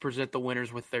attendance to present the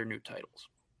winners with their new titles.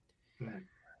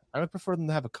 I would prefer them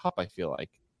to have a cup, I feel like.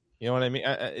 You know what I mean?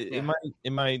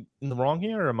 Am I in the wrong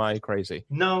here, or am I crazy?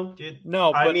 No, dude.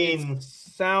 No, but it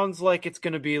sounds like it's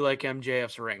going to be like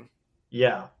MJF's ring.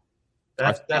 Yeah,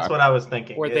 that's what I was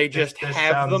thinking. Where they just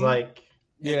have them, like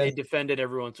they defend it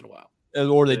every once in a while.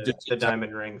 Or they just the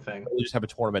diamond ring thing. They just have a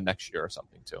tournament next year or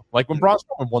something too. Like when Braun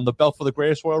Strowman won the belt for the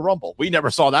Greatest Royal Rumble, we never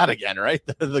saw that again, right?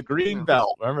 the green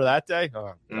belt. Remember that day?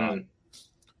 Oh, God.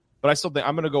 But I still think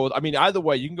I'm going to go with. I mean, either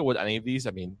way, you can go with any of these.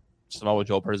 I mean, Samoa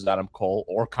Joe versus Adam Cole,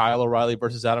 or Kyle O'Reilly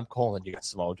versus Adam Cole, and you got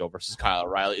Samoa Joe versus Kyle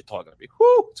O'Reilly. It's all going to be,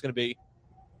 it's going to be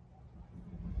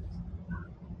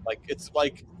like, it's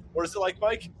like, what is it like,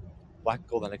 Mike? Black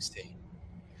Gold NXT.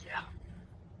 Yeah.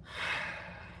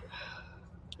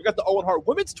 We got the Owen Hart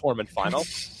Women's Tournament final.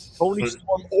 Tony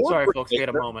Storm or Sorry, folks, get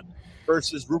a moment.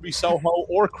 versus Ruby Soho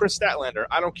or Chris Statlander.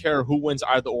 I don't care who wins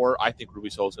either or. I think Ruby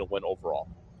Soho is going to win overall.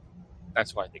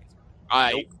 That's what I think.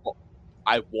 I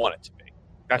want it to be.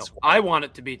 I want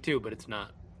it to be too, but it's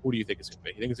not. Who do you think it's going to be?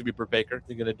 You think it's going to be Britt Baker?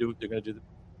 You think it's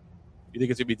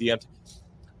going to be DM'd?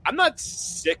 I'm not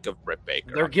sick of Britt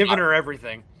Baker. They're giving her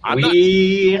everything. But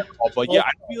yeah,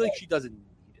 I feel like she doesn't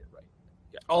need it right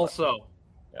now. Yeah, also,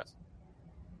 yes.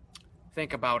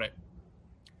 Think about it.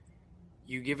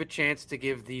 You give a chance to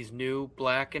give these new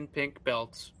black and pink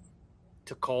belts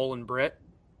to Cole and Britt.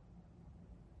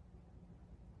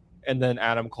 And then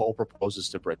Adam Cole proposes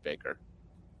to Britt Baker.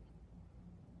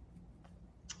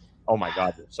 Oh my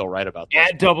God, you're so right about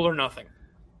that. At Double or Nothing.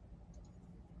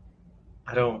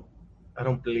 I don't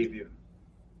believe you.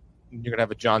 You're gonna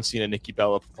have a John Cena, Nikki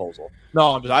Bella proposal.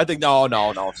 No, I think no.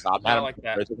 Stop. Not like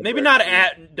that. Maybe not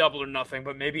at Double or Nothing,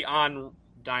 but maybe on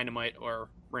Dynamite or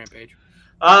Rampage.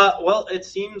 Well, it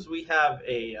seems we have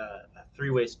a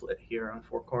three-way split here on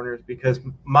Four Corners because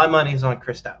my money's on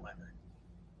Chris Statlander.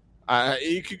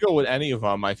 You could go with any of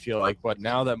them, I feel like, but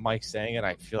now that Mike's saying it,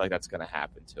 I feel like that's going to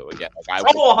happen too. Again,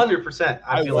 100%.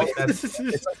 I feel like that's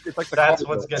that's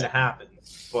what's going to happen.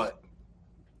 But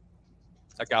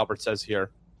like Albert says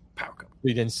here, Power Couple.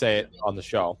 We didn't say it on the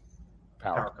show.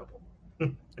 Power Couple.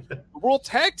 The World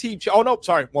Tag Team. Oh no,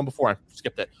 sorry, one before I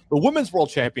skipped it. The Women's World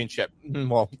Championship.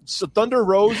 Well, so Thunder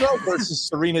Rosa versus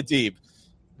Serena Deeb.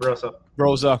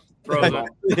 Rosa.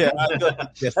 Yeah,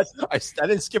 I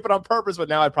didn't skip it on purpose, but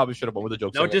now I probably should have went with the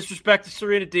joke. No disrespect to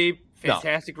Serena Deeb.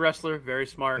 Fantastic wrestler, very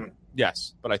smart.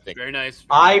 Yes, but I think very nice.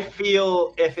 I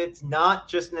feel if it's not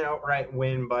just an outright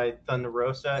win by Thunder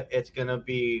Rosa, it's gonna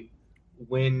be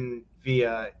win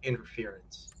via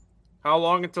interference. How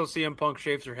long until CM Punk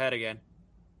shaves her head again?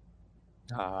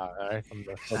 From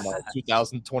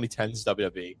 2010's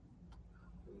WWE.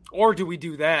 Or do we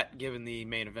do that given the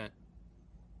main event?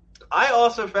 I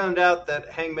also found out that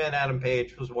Hangman Adam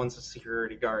Page was once a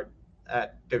security guard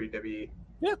at WWE.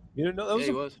 Yeah, you didn't know that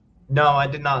he was? No, I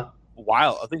did not.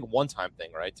 While I think one-time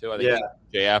thing, right? Too. I think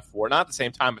JF were not at the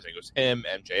same time. I think it was him,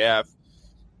 MJF.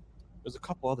 There's a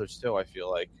couple others too. I feel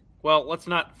like. Well, let's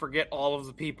not forget all of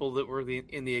the people that were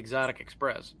in the Exotic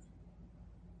Express.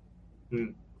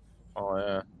 Oh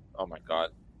yeah! Oh my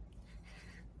God!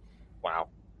 Wow.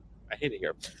 I hate it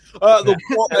here.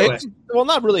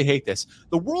 Not really hate this.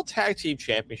 The World Tag Team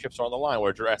Championships are on the line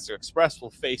where Jurassic Express will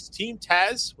face Team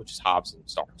Taz, which is Hobbs and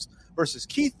Starks, versus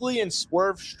Keith Lee and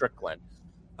Swerve Strickland.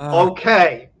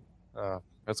 Okay.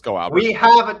 Let's go, Albert. We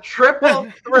have a triple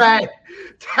threat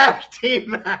tag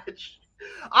team match.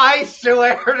 I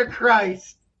swear to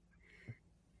Christ.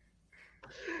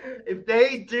 If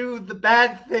they do the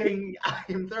bad thing, I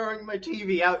am throwing my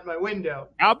TV out my window.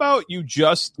 How about you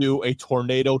just do a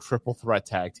tornado triple threat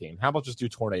tag team? How about just do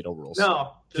tornado rules?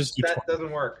 No, that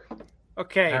doesn't work.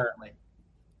 Okay. Apparently.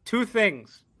 Two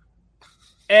things.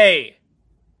 A,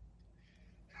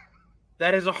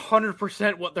 that is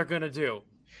 100% what they're going to do.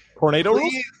 Tornado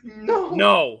rules?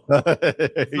 No.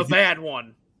 The bad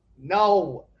one.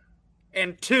 No.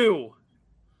 And two,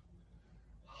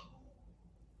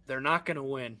 they're not going to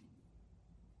win.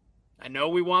 I know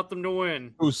we want them to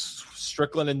win. Who's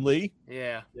Strickland and Lee?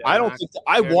 Yeah. I don't think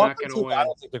I want them to. I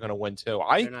don't think they're going to win too.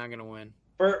 They're not going to win.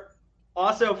 For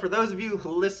those of you who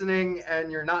are listening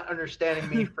and you're not understanding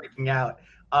me freaking out,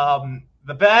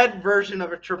 the bad version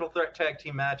of a triple threat tag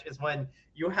team match is when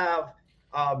you have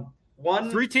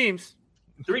three teams,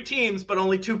 but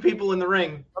only two people in the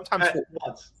ring sometimes at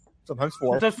once. Sometimes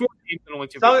four. Sometimes 4 teams and only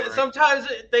 2 people. Sometimes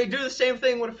they do the same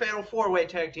thing with a fatal 4-way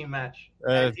tag team match.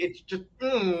 It's just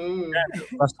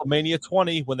WrestleMania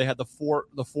 20 when they had the four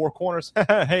corners.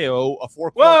 Hey-o, a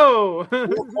four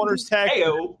corners tag.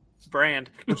 Hey-o. Brand.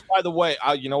 Which, by the way,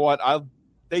 you know what?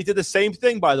 They did the same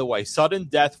thing, by the way. Sudden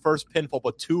death, first pinfall,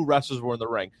 but 2 wrestlers were in the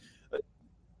ring. And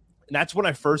that's when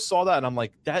I first saw that, and I'm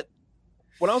like, that.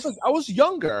 When I was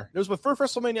younger. It was my first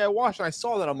WrestleMania I watched, and I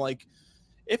saw that. I'm like,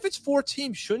 if it's 4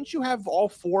 teams, shouldn't you have all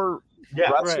 4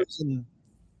 wrestlers in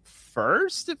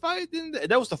first? If I didn't,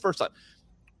 that was the first time.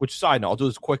 Which side note, I'll do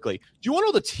this quickly. Do you want to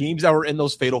know the teams that were in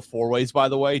those fatal 4-ways? By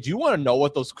the way, do you want to know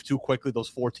what those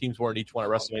 4 teams were in each one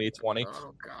at WrestleMania 20?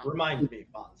 Oh, God. Remind me,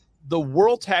 Fonz. The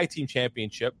World Tag Team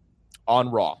Championship on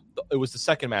Raw. It was the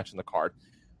second match in the card.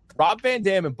 Rob Van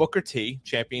Dam and Booker T,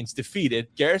 champions, defeated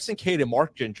Garrison Cade and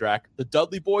Mark Jindrak, the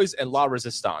Dudley Boys, and La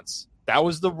Resistance. That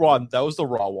was the run. That was the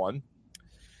Raw one.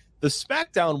 The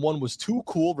SmackDown one was Too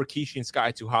Cool, Rikishi and Sky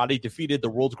Too Hotty defeated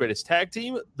the world's greatest tag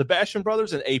team, the Basham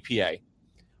Brothers and APA.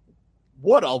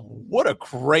 What a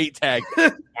great tag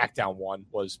SmackDown one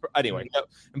was. Anyway,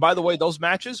 and by the way, those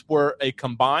matches were a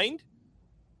combined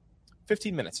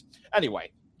 15 minutes.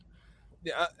 Anyway,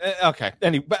 Yeah. Okay.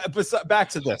 Anyway, but back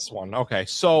to this one. Okay.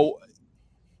 So,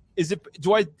 is it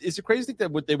crazy to think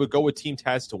that they would go with Team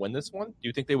Taz to win this one? Do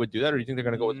you think they would do that, or do you think they're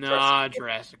going to go with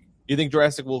Jurassic? You think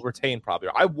Jurassic will retain? Probably.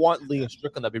 I want Lee and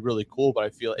Strickland. That'd be really cool. But I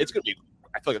feel like it's going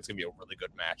to be a really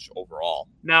good match overall.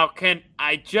 Now, can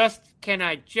I just,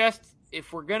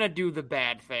 if we're going to do the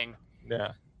bad thing,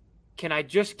 can I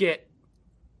just get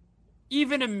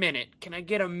even a minute? Can I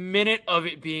get a minute of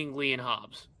it being Lee and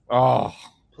Hobbs? Oh,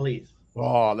 please.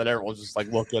 Oh, then everyone's just like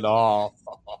looking. Oh,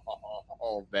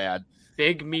 bad.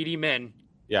 Big meaty men.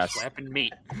 Yes. Slapping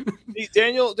meat.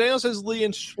 Daniel says Lee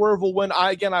and Swerve will win.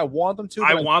 I want them to.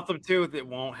 I want them to. It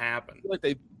won't happen. I feel like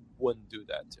they wouldn't do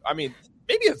that. I mean,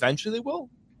 maybe eventually they will.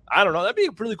 I don't know. That'd be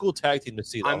a really cool tag team to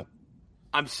see, though.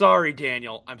 I'm sorry,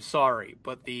 Daniel. I'm sorry,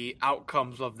 but the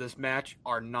outcomes of this match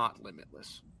are not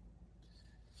limitless.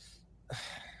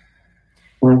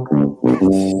 Too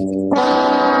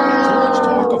much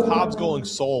talk of Hobbs going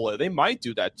solo. They might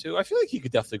do that too. I feel like he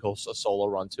could definitely go a solo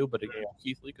run too. But again,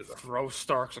 Keith Lee could throw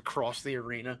Starks across the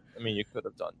arena. I mean, you could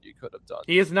have done.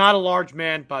 He is not a large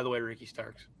man, by the way, Ricky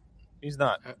Starks. He's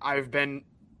not. I've been,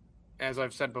 as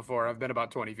I've said before, I've been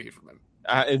about 20 feet from him.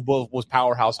 Was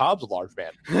Powerhouse Hobbs a large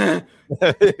man?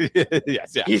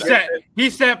 Yes. He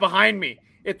sat behind me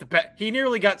at the back. He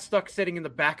nearly got stuck sitting in the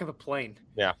back of the plane.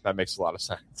 Yeah, that makes a lot of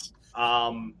sense.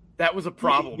 That was a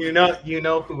problem. You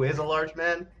know who is a large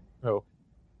man? Who?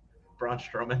 Braun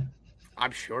Strowman.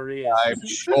 I'm sure he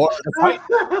is.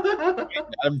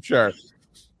 I'm sure.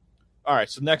 All right,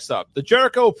 so next up, the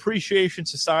Jericho Appreciation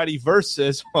Society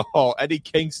versus Eddie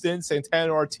Kingston,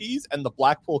 Santana Ortiz, and the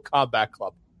Blackpool Combat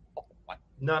Club.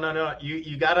 No.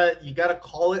 You gotta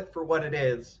call it for what it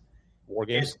is. War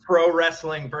Games. It's pro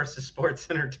wrestling versus sports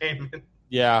entertainment.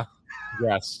 Yeah.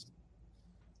 Yes.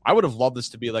 I would have loved this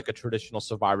to be like a traditional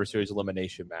Survivor Series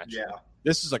elimination match. Yeah.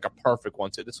 This is like a perfect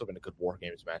one too. This would have been a good War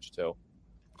Games match too.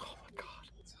 Oh my god.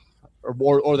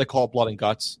 Or they call it Blood and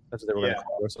Guts. That's what they were going to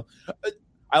call it. So,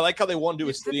 I like how they want to do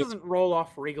a stadium. It doesn't roll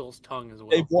off Regal's tongue as well.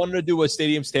 They wanted to do a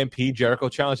Stadium Stampede Jericho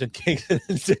challenge, and King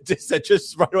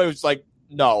just right away was like,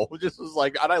 no. Just was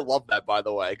like, and I love that, by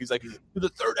the way. He's like, the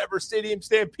third ever Stadium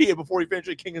Stampede. Before he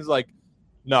finished, King is like,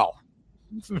 no.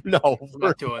 No. We're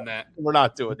not doing that. We're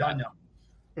not doing that. No.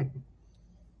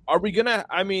 Are we going to,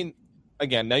 I mean,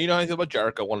 again, now you know how I feel about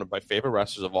Jericho, one of my favorite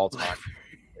wrestlers of all time.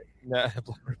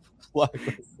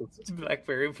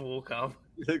 Blackberry Pool Cup.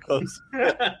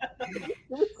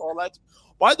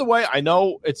 By the way, I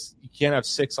know you can't have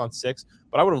 6-on-6,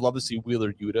 but I would have loved to see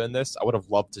Wheeler Yuta in this. I would have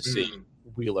loved to see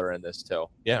Wheeler in this too.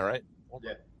 Yeah, right?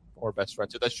 Yeah. Or best friend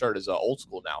too. That shirt is old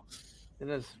school now. It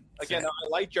is. Again, I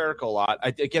like Jericho a lot.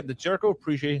 The Jericho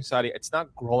Appreciation Society, it's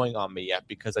not growing on me yet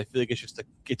because I feel like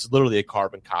it's literally a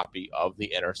carbon copy of the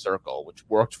Inner Circle, which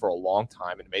worked for a long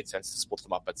time, and it made sense to split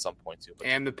them up at some point too.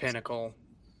 And the Pinnacle.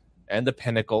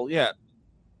 Yeah.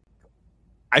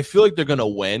 I feel like they're going to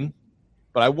win,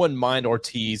 but I wouldn't mind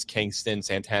Ortiz, Kingston,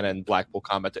 Santana, and Blackpool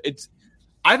Combat.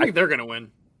 I think they're going to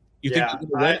win. You think they're going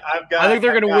to win? I think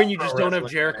they're going to win. You just don't have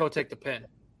Jericho take the pin.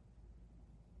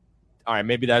 All right,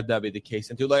 maybe that'd be the case.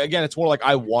 And like again, it's more like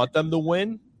I want them to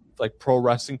win, like pro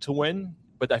wrestling to win.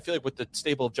 But I feel like with the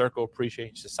stable of Jericho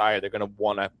Appreciation Society, they're going to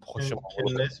want to push them.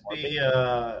 Can this be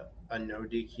a no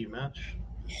DQ match?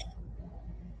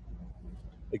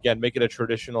 Again, make it a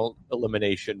traditional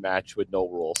elimination match with no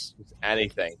rules. It's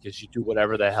anything. Just you do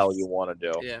whatever the hell you want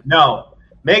to do. Yeah. No.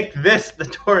 Make this the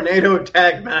tornado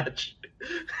tag match.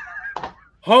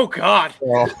 Oh God!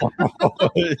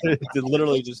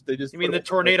 Literally, they just. You mean the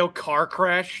tornado car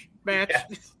crash match? Yeah.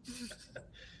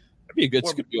 That'd be a good.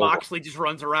 Moxley just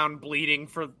runs around bleeding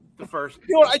for the first.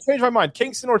 You know what? I changed my mind.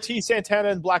 Kingston, Ortiz, Santana,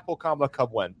 and Blackpool Combat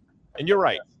Club win, and you're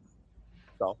right.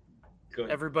 So. Good.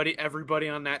 Everybody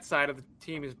on that side of the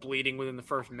team is bleeding within the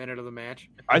first minute of the match.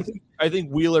 I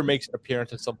think Wheeler makes an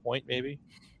appearance at some point. Maybe,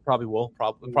 probably will.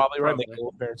 Probably right. Make a little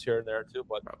appearance here and there too,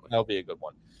 but that'll be a good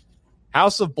one.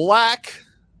 House of Black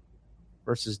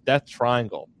versus Death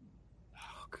Triangle.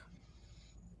 Oh, God.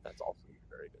 That's also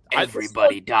very good.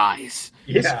 Everybody dies.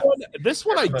 Yeah. This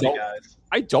one I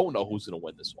don't know who's going to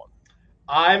win this one.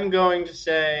 I'm going to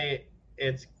say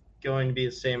it's going to be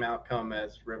the same outcome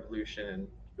as Revolution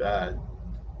and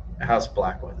House of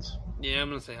Black wins. Yeah, I'm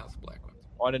going to say House of Black wins.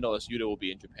 Oh, I didn't know this. Yuta will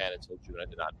be in Japan until June. I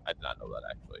did not know that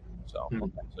actually. So,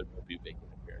 okay, so it will be making an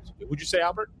appearance. Would you say,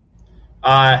 Albert?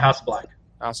 House of Black.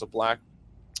 House of Black.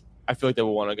 I feel like they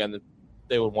would want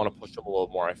they would want to push them a little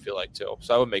more. I feel like too.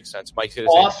 So that would make sense. Mike said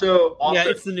also, yeah,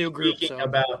 it's the new group. Speaking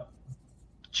about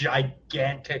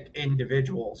gigantic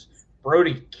individuals,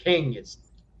 Brody King is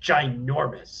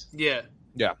ginormous. Yeah,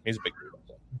 he's a big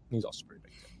dude. He's also pretty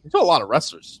big. He's got a lot of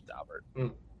wrestlers, Albert.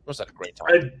 Was that a great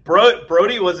time?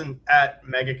 Brody wasn't at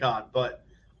MegaCon, but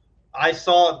I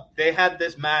saw they had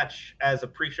this match as a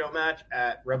pre-show match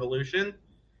at Revolution,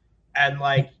 and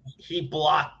like he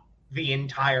blocked the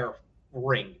entire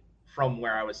ring from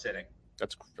where I was sitting.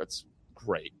 That's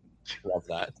great. Love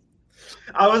that.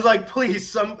 I was like,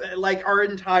 please, our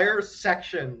entire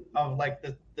section of like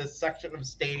the section of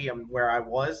stadium where I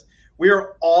was, we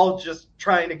were all just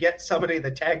trying to get somebody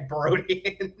to tag Brody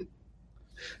in.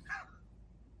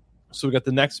 So we got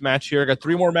the next match here. I got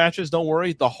 3 more matches. Don't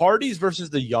worry. The Hardys versus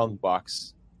the Young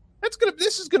Bucks.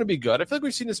 This is gonna be good. I feel like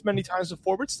we've seen this many times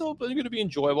before, but it's still going to be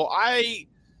enjoyable. I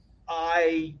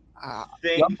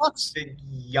think Young Bucks? the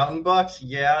Young Bucks,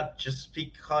 yeah, just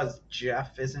because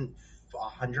Jeff isn't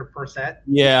 100%.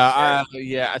 Yeah,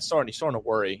 it's starting to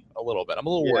worry a little bit. I'm a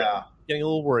little worried. Yeah. Getting a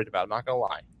little worried about it. I'm not gonna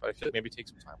lie, but I feel like maybe take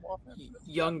some time off.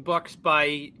 Young Bucks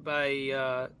by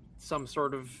some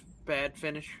sort of bad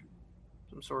finish,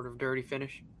 some sort of dirty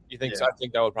finish. You think so? I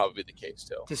think that would probably be the case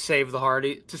too. To save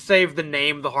the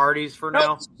name the Hardys for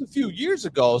now. A few years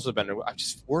ago, I'm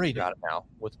just worried about it now,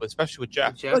 especially with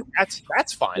Jeff. Like,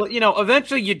 that's fine. Well,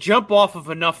 eventually you jump off of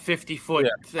enough 50-foot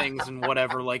things and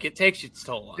whatever. Like it takes its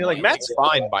toll. Like Matt's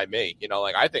fine by me.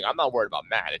 I think I'm not worried about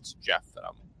Matt. It's Jeff that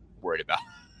I'm worried about.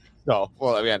 So,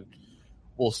 well, again,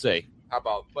 we'll see. How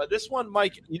about? But this one,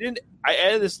 Mike, I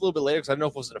added this a little bit later because I don't know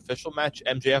if it was an official match.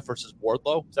 MJF versus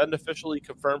Wardlow. Is that an officially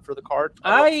confirmed for the card?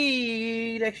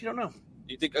 I actually don't know.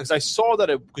 You think? Because I saw that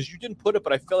because you didn't put it,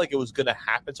 but I felt like it was going to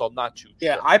happen, so I'm not too sure.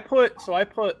 Yeah, I put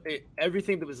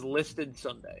everything that was listed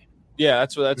Sunday. Yeah,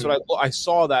 that's what I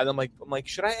saw that, and I'm like,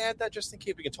 should I add that just in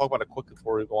case we can talk about it quickly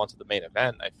before we go on to the main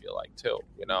event? I feel like too,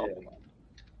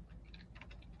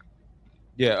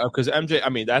 Yeah, because MJ. I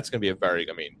mean, that's going to be a very.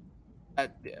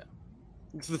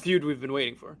 It's the feud we've been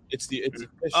waiting for. It's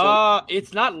official.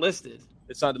 It's not listed.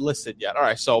 It's not listed yet. All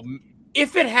right, so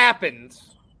if it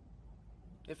happens,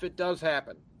 if it does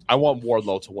happen, I want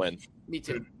Wardlow to win. Me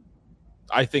too.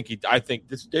 I think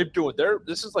this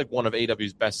this is like one of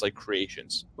AW's best like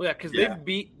creations. Well, yeah, because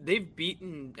they've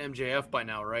beaten MJF by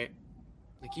now, right?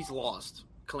 Like he's lost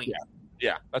clean.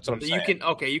 Yeah, that's what I'm saying.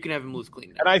 You can have him lose clean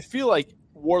now. And I feel like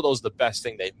Wardlow's the best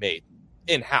thing they've made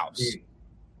in house.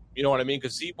 You know what I mean?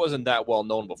 Because he wasn't that well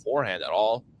known beforehand at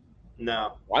all.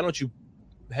 No. Why don't you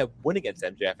win against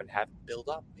MJF and have him build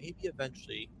up? Maybe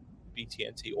eventually be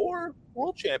TNT or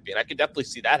world champion. I could definitely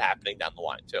see that happening down the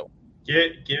line too.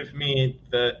 Give me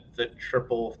the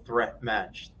triple threat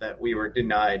match that we were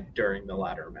denied during the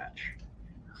ladder match.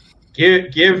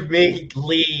 Give me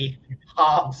Lee,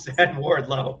 Hobbs, and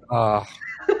Wardlow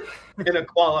in a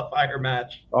qualifier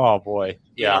match. Oh boy,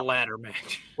 yeah, a ladder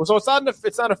match. Well, so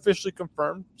it's not officially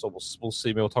confirmed. So we'll see.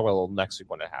 Maybe we'll talk about it a little next week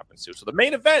when it happens too. So the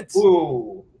main event.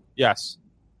 Ooh. Yes.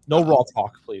 No Raw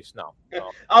talk, please. No.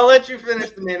 I'll let you finish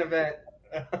the main event.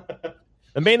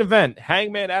 The main event: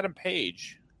 Hangman Adam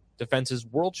Page defends his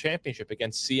world championship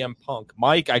against CM Punk.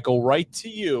 Mike, I go right to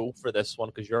you for this one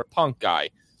because you're a Punk guy.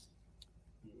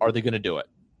 Are they going to do it?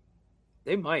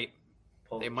 They might.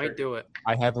 They might do it.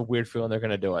 I have a weird feeling they're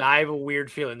going to do it. I have a weird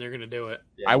feeling they're going to do it.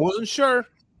 Yeah. I wasn't sure,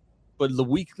 but the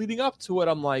week leading up to it,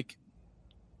 I'm like,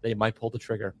 they might pull the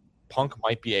trigger. Punk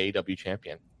might be AEW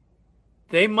champion.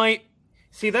 They might.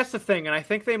 See, that's the thing, and I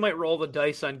think they might roll the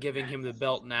dice on giving him the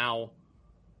belt now.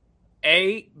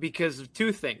 Because of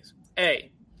two things.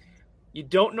 You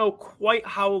don't know quite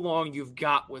how long you've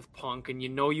got with Punk, and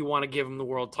you want to give him the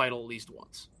world title at least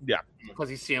once. Yeah. Because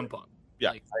he's CM Punk. Yeah,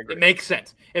 I agree. It makes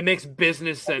sense. It makes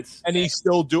business sense. And he's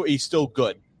still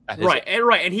good. And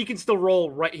he can still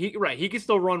roll he can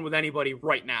still run with anybody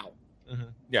right now. Mm-hmm.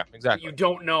 Yeah, exactly. You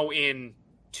don't know in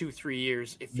 2-3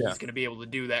 years if he's going to be able to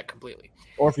do that completely.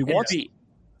 Or if he wants to.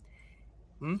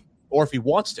 Or if he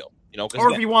wants to,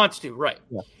 Or if he wants to, right.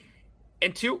 Yeah.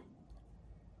 And two,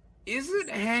 isn't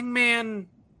Hangman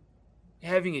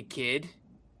having a kid?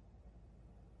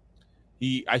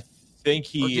 I think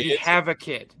he did he have a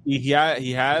kid? He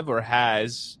have or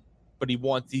has, but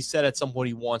he said at some point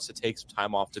he wants to take some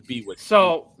time off to be with.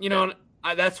 So,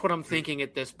 that's what I'm thinking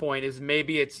at this point is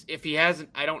maybe it's if he hasn't,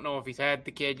 I don't know if he's had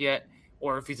the kid yet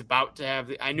or if he's about to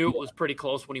have I knew it was pretty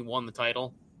close when he won the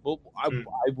title. Well,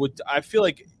 I feel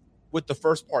like with the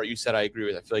first part you said I agree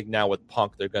with. I feel like now with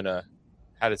Punk they're going to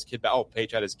have his kid back. Oh,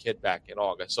 Page had his kid back in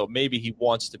August. So maybe he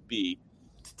wants to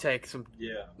take some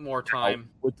more time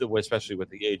especially with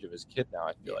the age of his kid now.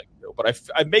 I feel like, but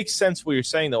I make sense what you're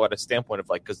saying though at a standpoint of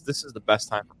like because this is the best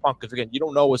time for Punk because again you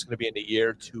don't know what's going to be in a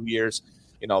year, 2 years,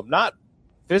 not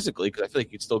physically because I feel like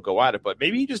he'd still go at it, but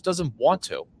maybe he just doesn't want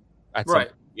to.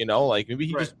 Right. Like maybe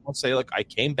he just wants to say like I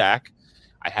came back,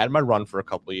 I had my run for a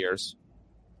couple of years,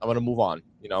 I'm going to move on.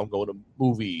 go to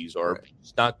movies or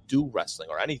just not do wrestling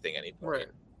or anything anymore. Right.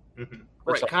 Mhm.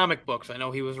 Right, comic books. I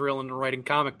know he was real into writing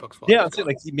comic books. Yeah, I'm saying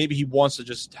like maybe he wants to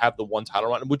just have the one title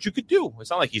run, which you could do. It's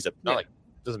not like not like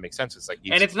it doesn't make sense. It's like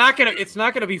and it's not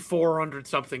gonna be 400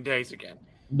 something days again.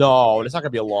 No, it's not gonna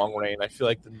be a long reign. I feel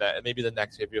like maybe the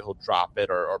next maybe he'll drop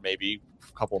it or maybe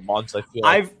a couple of months. I feel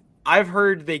like I've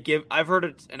heard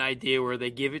it's an idea where they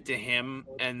give it to him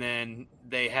and then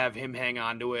they have him hang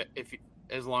on to it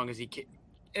as long as he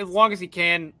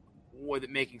can with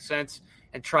it making sense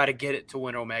and try to get it to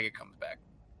when Omega comes back.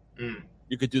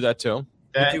 You could do that too.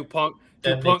 Do Punk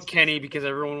Kenny because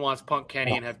everyone wants Punk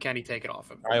Kenny and have Kenny take it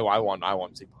off him. I want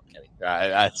to see Punk Kenny.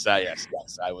 Yes,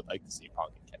 I would like to see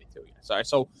Punk and Kenny too. Yes. All right,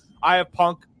 so I have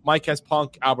Punk. Mike has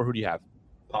Punk. Albert, who do you have?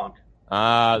 Punk.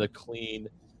 The clean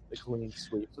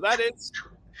sweep. So that is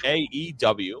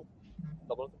AEW.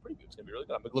 Double the preview. It's gonna be really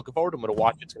good. I'm looking forward. I'm gonna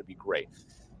watch it. It's gonna be great.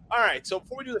 All right. So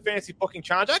before we do the fantasy booking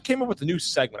challenge, I came up with a new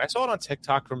segment. I saw it on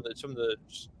TikTok from the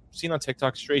seen on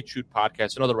TikTok, Straight Shoot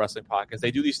Podcast, another wrestling podcast. They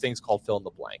do these things called Fill in the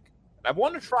Blank. And I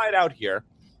want to try it out here.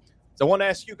 So I want to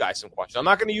ask you guys some questions. I'm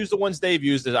not going to use the ones Dave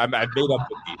used. I've made up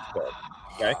with these.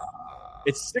 Okay.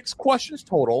 It's 6 questions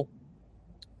total.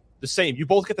 The same. You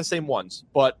both get the same ones,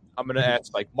 but I'm going to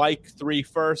ask like Mike 3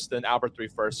 first, then Albert 3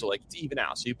 first. So like it's even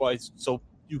out. So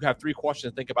you have 3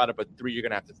 questions to think about it, but 3 you're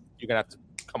gonna have to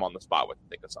come on the spot with and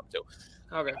think of something too.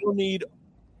 Okay. You don't need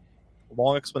a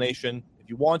long explanation. If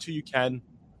you want to, you can.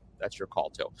 That's your call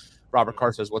too. Robert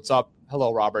Carr says, "What's up?"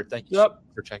 Hello, Robert. Thank you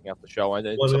for checking out the show.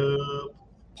 And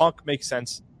Punk makes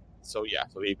sense. So yeah,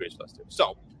 so he agrees with us too.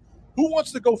 So, who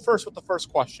wants to go first with the first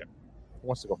question? Who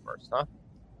wants to go first? Huh?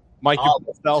 Mike,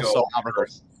 you fell, so Albert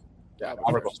goes. Yeah,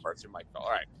 Albert goes first. Your Mike fell.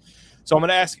 All right. So I'm going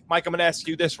to ask Mike. I'm going to ask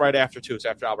you this right after too. It's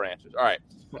after Albert answers. All right.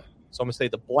 So I'm going to say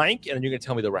the blank, and then you're going to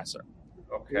tell me the wrestler.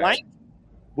 Okay. Blank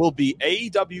will be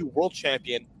AEW World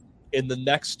Champion in the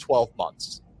next 12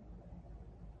 months.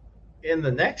 In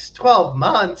the next 12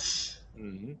 months.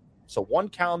 Mm-hmm. So 1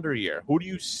 calendar year. Who do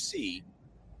you see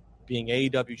being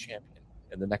AEW champion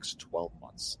in the next 12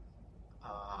 months?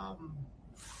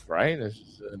 Right?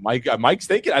 Mike's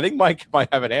thinking. I think Mike might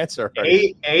have an answer.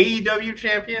 AEW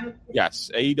champion?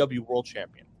 Yes, AEW World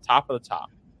Champion. Top of the top.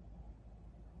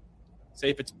 Say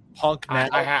if it's Punk now.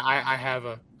 I have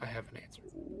an answer.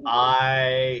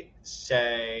 I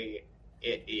say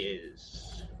it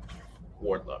is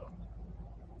Wardlow.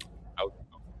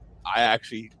 I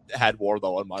actually had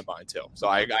Wardlow in my mind too, so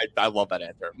I love that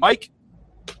answer. Mike,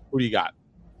 who do you got?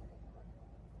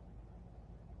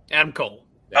 Adam Cole.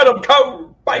 Adam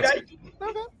Cole. Bye. Okay.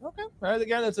 All right,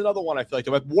 again, that's another one I feel like.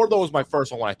 Wardlow was my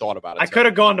first one when I thought about it. I could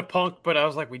have gone to Punk, but I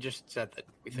was like, we just said that.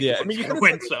 We think you could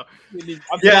win. So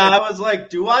I was like,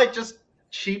 do I just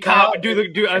cheap out?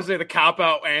 I say the cop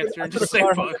out answer and just say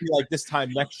Punk. Like this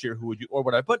time next year, who would you or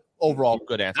would I? But overall,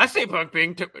 good answer. I say Punk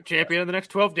being champion in the next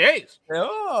 12 days.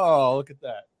 Oh, look at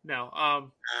that.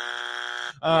 No,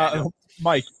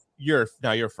 Mike, you're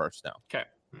first now. Okay.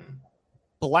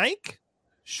 Blank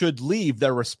should leave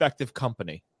their respective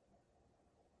company.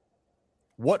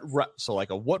 What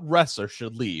wrestler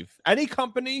should leave any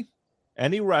company,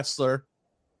 any wrestler,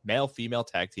 male, female,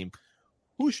 tag team?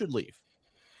 Who should leave?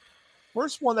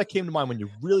 First one that came to mind when you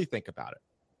really think about it.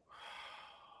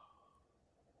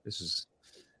 This is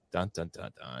dun dun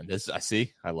dun dun. This I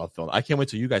see. I love filling. I can't wait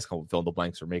till you guys come fill in the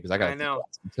blanks for me because I know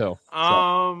too.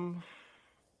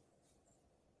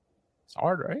 It's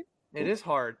hard, right? It is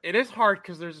hard. It is hard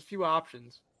because there's a few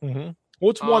options. Mm-hmm.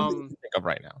 What's one that you can think of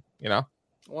right now? You know,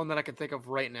 one that I can think of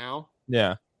right now.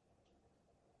 Yeah.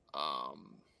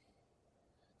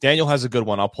 Daniel has a good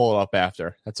one. I'll pull it up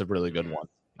after. That's a really good one.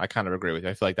 I kind of agree with you.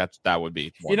 I feel like that would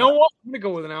be. You know what? I'm gonna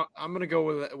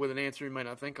go with an answer you might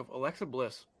not think of. Alexa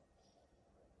Bliss.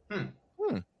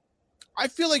 I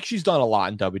feel like she's done a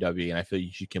lot in WWE, and I feel like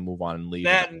she can move on and leave.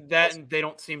 That and they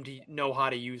don't seem to know how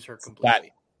to use her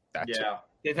completely. Yeah.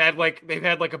 They've had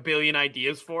like a billion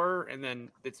ideas for her, and then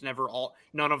it's never all.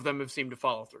 None of them have seemed to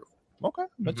follow through. Okay,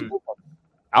 that's a good one.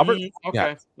 Albert.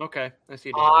 Okay. I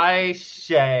see. I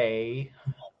say,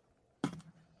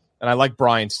 and I like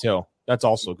Brian's too. That's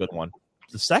also a good one.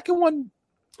 The second one,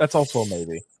 that's also a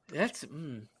maybe.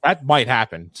 That might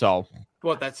happen. So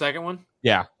what? That second one?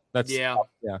 Yeah.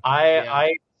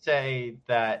 I say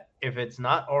that if it's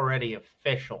not already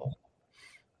official,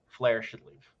 Flair should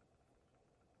leave.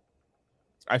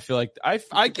 I feel like I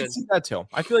can see that too.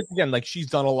 I feel like again, like she's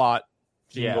done a lot.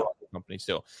 Companies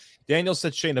too. Daniel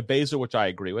said Shayna Baszler, which I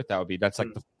agree with. That's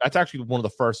actually one of the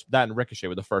first. That and Ricochet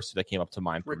were the first that came up to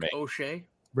mind for me.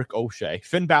 Rick O'Shea,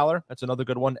 Finn Balor. That's another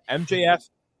good one. MJF.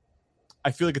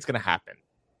 I feel like it's going to happen.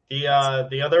 The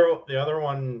other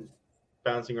one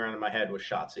bouncing around in my head was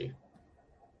Shotzi.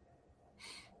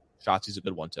 Shotzi's a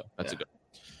good one too. That's a good one.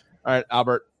 All right,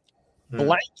 Albert.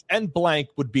 Blank and blank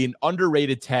would be an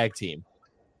underrated tag team.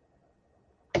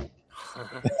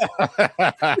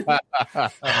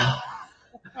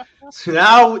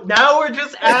 So now we're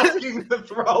just asking to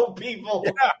throw people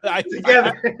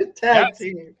together. Tag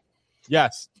team.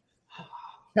 Yes.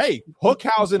 Hey,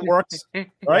 Hookhausen works,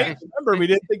 right? Remember, we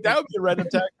didn't think that would be a random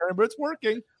tag term, but it's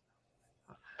working.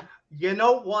 You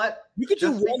know what? You could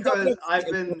just do because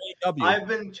I've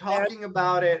been talking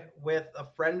about it with a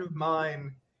friend of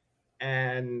mine,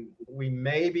 and we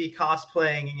may be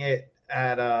cosplaying it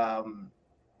at Anime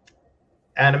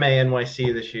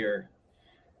NYC this year.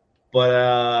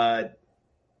 But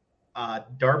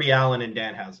Darby Allin and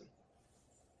Danhausen.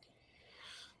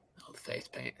 Oh, face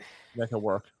paint. That could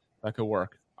work.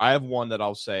 I have one that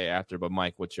I'll say after, but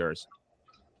Mike, what's yours?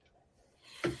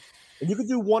 And you could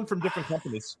do one from different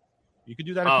companies. You could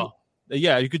do that.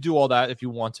 You could do all that if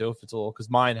you want to. If it's a little, because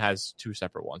mine has 2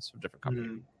 separate ones from different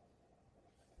companies. Mm-hmm.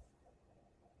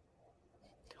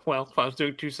 Well, if I was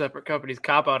doing 2 separate companies,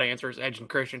 cop-out answer is Edge and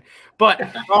Christian. But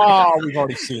we've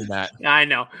already seen that. I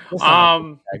know.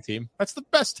 Tag team. That's the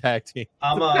best tag team.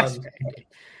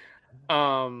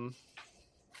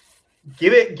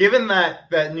 Given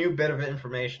that new bit of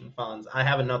information, Fonz, I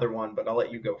have another one, but I'll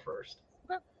let you go first.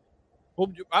 Okay.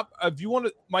 Well, if you want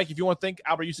to, Mike, if you want to think,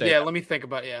 Albert, you say. Yeah, let me think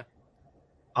about it.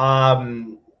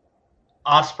 Ospreay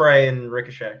and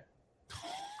Ricochet.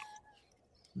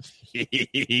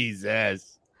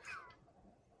 Jesus.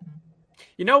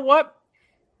 You know what?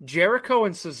 Jericho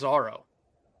and Cesaro.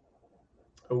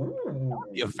 Ooh.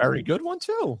 A very good one,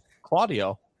 too.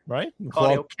 Claudio, right?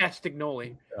 Claudio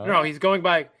Castagnoli. No, he's going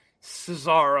by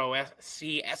Cesaro,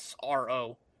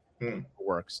 CSRO.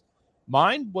 Works.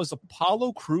 Mine was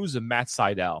Apollo Crews and Matt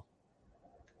Sydal.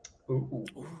 Ooh.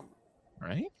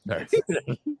 Right?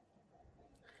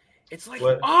 It's like,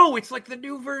 it's like the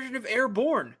new version of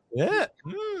Airborne. Yeah.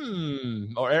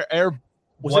 Or Air.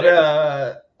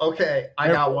 Okay, I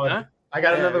got one. Huh? I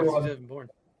got another one.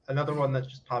 Another one that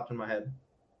just popped in my head.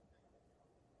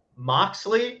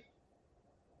 Moxley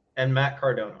and Matt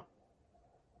Cardona.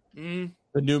 The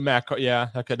new Matt. Yeah.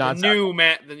 Okay, not the new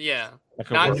Matt. Yeah.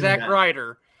 Not Zack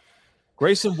Ryder.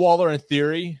 Grayson Waller in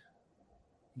Theory.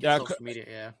 Yeah. Social media,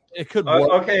 yeah. It could work.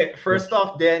 Okay, first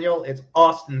off, Daniel, it's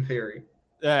Austin Theory.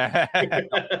 Yeah.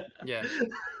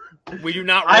 We do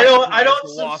not. I don't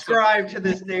subscribe to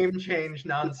this name change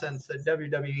nonsense that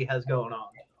WWE has going on.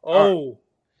 Oh,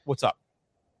 what's up?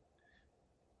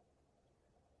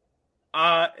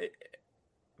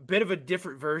 Bit of a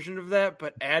different version of that,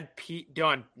 but add Pete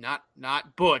Dunne, not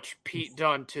Butch, Pete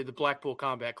Dunne to the Blackpool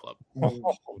Combat Club.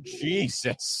 Oh,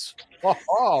 Jesus!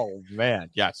 Oh man,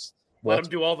 yes. Let him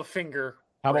do all the finger.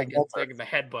 How about Walter? The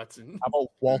headbutts. How about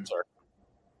Walter?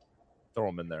 Throw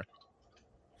him in there.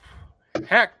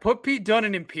 Heck, put Pete Dunne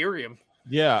in Imperium.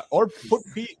 Yeah, or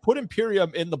put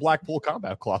Imperium in the Blackpool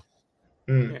Combat Club.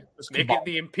 Yeah. Make it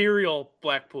the Imperial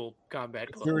Blackpool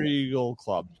Combat Club. Imperial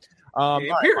Club. The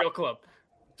Imperial Club.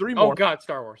 3 more. Oh God,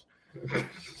 Star Wars.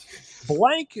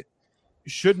 Blank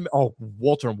should. Oh,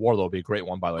 Walter and Wardlow would be a great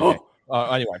one, by the way.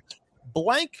 Anyway,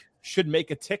 blank should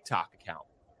make a TikTok account.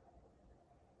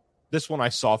 This one I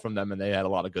saw from them, and they had a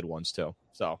lot of good ones too.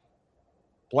 So,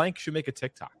 blank should make a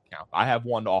TikTok account. I have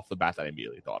one off the bat that I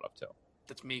immediately thought of too.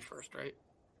 That's me first, right?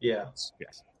 Yeah.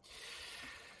 Yes.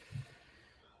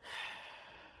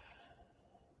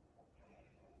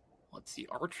 Let's see.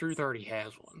 R-Truth already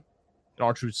has one. And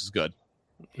R-Truth is good.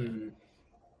 Mm-hmm.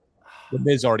 The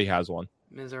Miz already has one.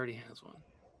 Miz already has one.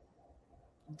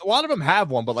 A lot of them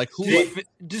have one, but like who?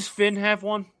 Does Finn have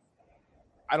one?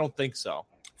 I don't think so.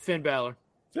 Finn Balor.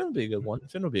 Finn would be a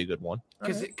good one.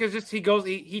 Because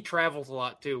he travels a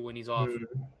lot too when he's off.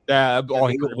 Yeah,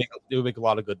 he would make a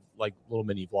lot of good like little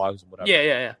mini vlogs and whatever.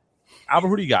 Yeah. Albert,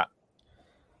 who do you got?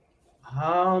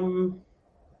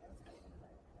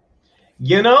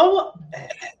 You know,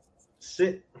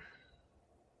 since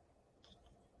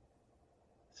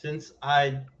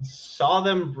I saw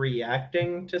them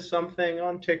reacting to something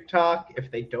on TikTok,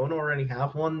 if they don't already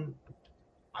have one,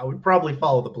 I would probably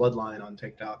follow the Bloodline on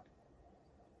TikTok.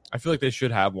 I feel like they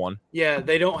should have one. Yeah,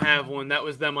 they don't have one. That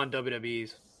was them on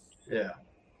WWE's. Yeah.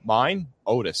 Mine,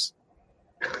 Otis.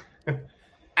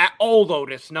 Old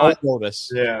Otis, not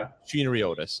Otis. Yeah. Machinery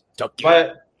Otis.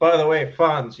 But by the way,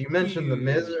 Fonz, you mentioned The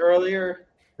Miz earlier.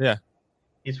 Yeah.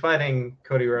 He's fighting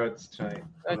Cody Rhodes tonight.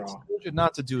 I told you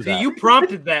not to do that. See, you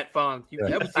prompted that, Fonz.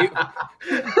 That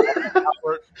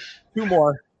was you. 2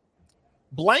 more.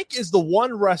 Blank is the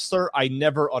one wrestler I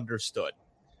never understood.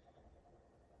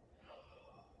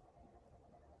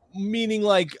 Meaning,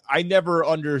 like, I never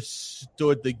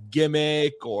understood the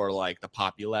gimmick or like the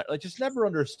popularity. Like, just never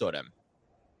understood him.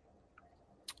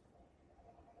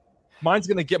 Mine's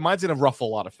gonna ruffle a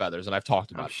lot of feathers, and I've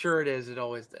talked about I'm sure it is. It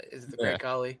always is. The Great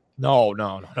Khali. No,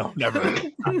 never.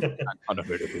 I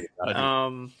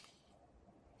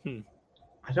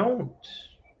don't. It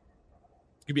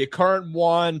could be a current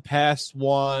one, past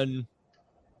one,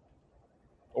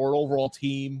 or an overall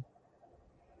team.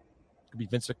 It could be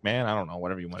Vince McMahon. I don't know.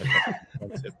 Whatever you want to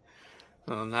do.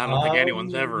 I don't think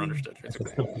anyone's ever understood Vince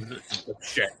McMahon.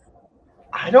 Shit.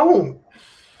 I don't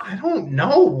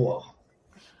know.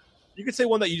 You could say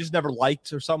one that you just never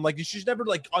liked or something like you just never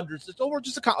like understood, or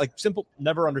just a like simple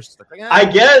never understood. Like, I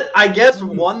guess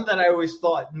one that I always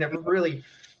thought never really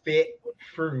fit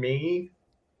for me,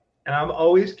 and I'm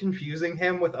always confusing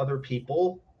him with other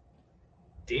people.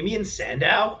 Damian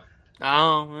Sandow.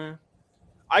 Oh, man.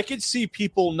 I could see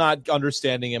people not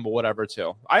understanding him or whatever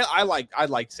too. I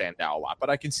like Sandow a lot, but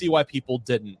I can see why people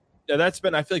didn't. That's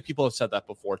been. I feel like people have said that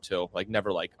before too. Like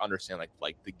never like understand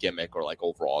like the gimmick or like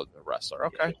overall the wrestler.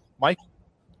 Okay, Mike,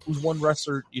 who's one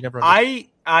wrestler you never? Understood?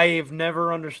 I have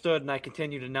never understood, and I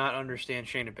continue to not understand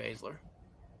Shayna Baszler.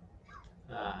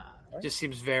 Just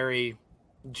seems very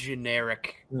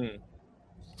generic to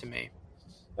me.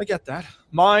 I get that.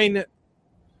 Mine.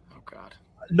 Oh God.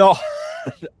 No.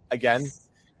 Again,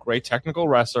 great technical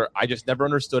wrestler. I just never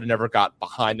understood and never got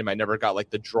behind him. I never got like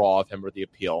the draw of him or the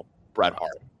appeal. Bret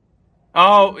Hart.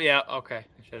 Oh yeah, okay. I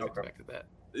should have expected that.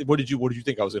 What did you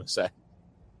think I was going to say?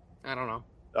 I don't know.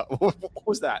 What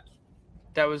was that?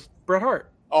 That was Bret Hart.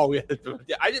 Oh yeah.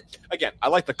 I did. Again, I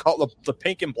like the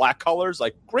pink and black colors.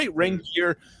 Like great ring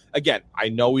gear. Again, I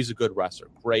know he's a good wrestler.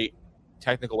 Great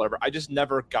technical whatever. I just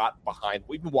never got behind.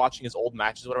 We've been watching his old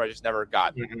matches. Whatever. I just never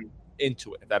got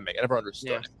into it. If that makes, I never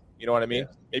understood it. You know what I mean?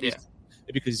 Maybe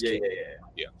because yeah.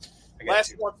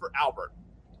 Last one for Albert.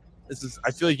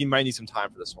 I feel like you might need some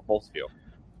time for this one, both of you.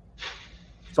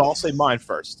 So I'll say mine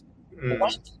first.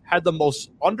 What had the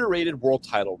most underrated world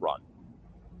title run?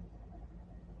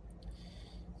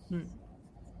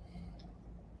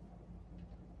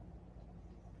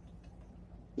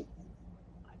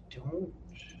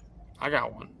 I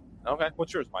got one. Okay,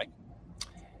 what's yours, Mike?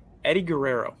 Eddie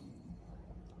Guerrero.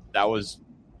 That was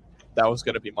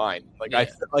going to be mine. I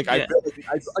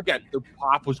again, the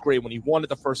pop was great when he won it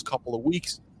the first couple of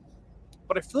weeks.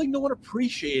 But I feel like no one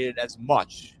appreciated it as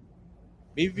much.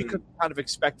 Maybe because we kind of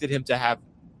expected him to have,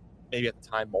 maybe at the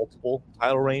time, multiple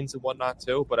title reigns and whatnot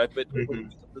too. But I've been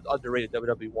the underrated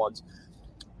WWE ones.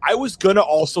 I was gonna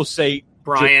also say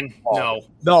Brian.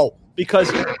 No, because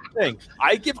here's the thing.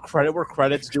 I give credit where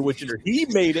credit's due with Jinder. He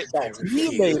made it.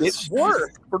 He made it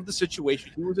work for the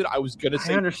situation he was in. I was gonna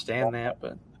say. I understand that,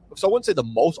 but so I wouldn't say the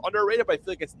most underrated, but I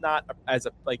feel like it's not as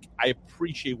I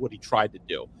appreciate what he tried to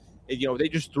do. They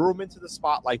just threw him into the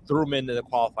spotlight, threw him into the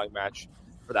qualifying match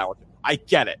for that one. I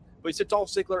get it. But he said Dolph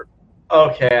Ziggler.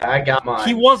 Okay, I got mine.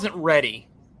 He wasn't ready.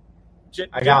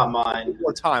 I got mine.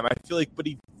 More time. I feel like, but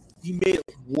he made it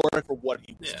work for what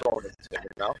he was throwing into,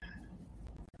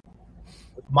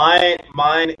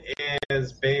 Mine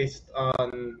is based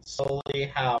on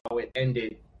solely how it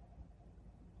ended.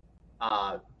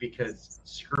 Because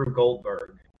screw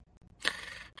Goldberg.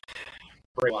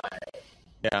 Bray Wyatt.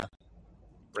 Yeah.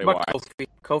 Bray Wyatt.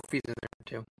 Kofi's in there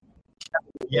too.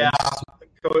 Yeah,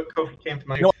 Kofi came to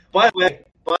mind. By the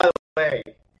way,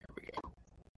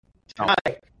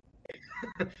 tonight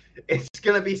it's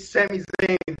gonna be Sami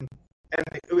Zayn and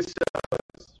the Usos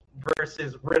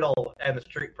versus Riddle and the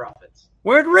Street Profits.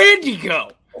 Where'd Randy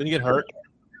go? Didn't he get hurt?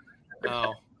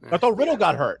 Oh, I thought Riddle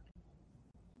got hurt.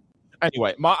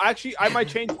 Anyway, I might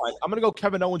change mine. I'm gonna go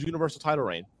Kevin Owens Universal Title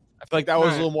reign. I feel like that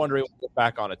was a little more underrated. Look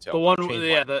back on it too. The one,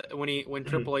 when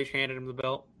Triple H handed him the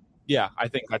belt. Yeah, I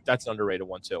think that's an underrated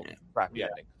one too. Crappy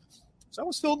ending. So I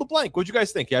was still in the blank. What'd you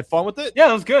guys think? You had fun with it? Yeah,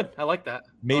 that was good. I like that.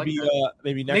 Maybe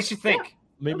maybe next. Makes you think. Yeah,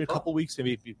 maybe a couple weeks.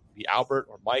 Maybe it'd be Albert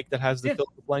or Mike that has the fill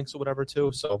in the blanks or whatever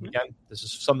too. So again, this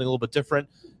is something a little bit different.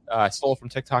 I stole it from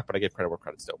TikTok, but I gave credit where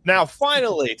credit's due. Now,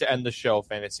 finally, to end the show,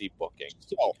 fantasy booking.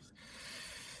 So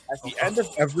at the end of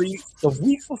the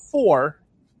week before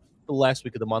the last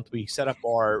week of the month, we set up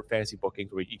our fantasy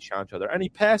bookings where we each challenge each other. Any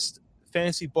past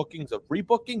fantasy bookings of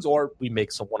rebookings, or we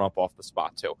make someone up off the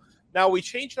spot too. Now we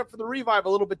changed it up for the Revive a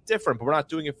little bit different, but we're not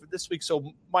doing it for this week.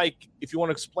 So, Mike, if you want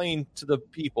to explain to the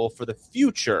people for the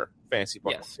future fantasy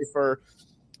bookings,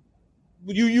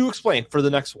 you explain for the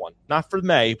next one, not for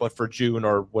May, but for June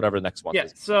or whatever the next one. Yeah.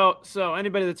 So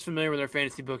anybody that's familiar with our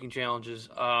fantasy booking challenges,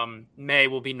 May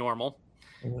will be normal,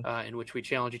 in which we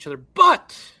challenge each other,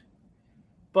 but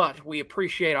we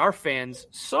appreciate our fans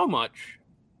so much,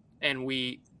 and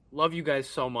we love you guys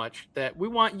so much that we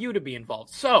want you to be involved.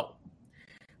 So,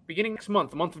 beginning next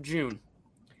month, the month of June,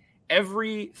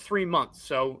 every 3 months.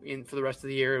 So, for the rest of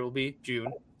the year, it will be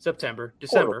June, September,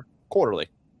 December. Quarterly.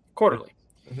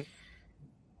 Mm-hmm.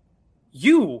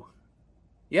 You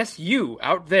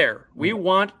out there, we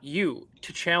want you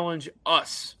to challenge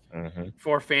us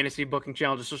for fantasy booking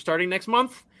challenges. So, starting next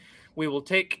month, we will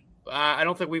take. I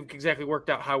don't think we've exactly worked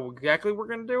out how exactly we're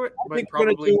going to do it. I think we're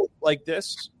going to do it like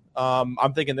this.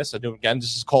 I'm thinking this. I do again.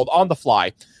 This is called On the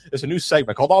Fly. There's a new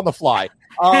segment called On the Fly.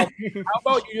 How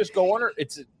about you just go on our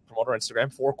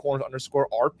Instagram,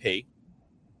 4corners_RP.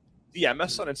 DM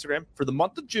us on Instagram for the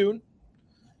month of June.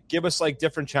 Give us like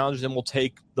different challenges, and we'll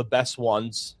take the best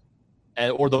ones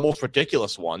or the most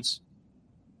ridiculous ones,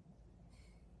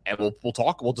 and we'll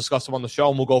discuss them on the show,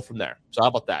 and we'll go from there. So how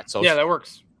about that? So yeah, that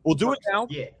works. We'll do it now.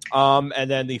 Yeah. And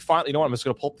then you know what? I'm just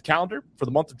going to pull up the calendar for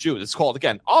the month of June. It's called,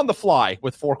 again, On the Fly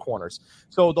with Four Corners.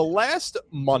 So the last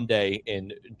Monday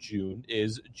in June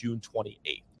is June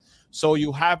 28th. So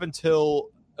you have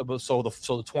until the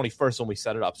 21st when we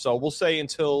set it up. So we'll say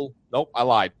until – nope, I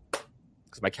lied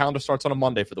because my calendar starts on a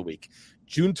Monday for the week.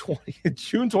 June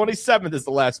 27th is the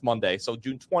last Monday. So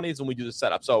June 20th is when we do the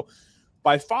setup. So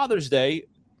by Father's Day,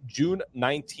 June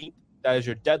 19th, that is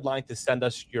your deadline to send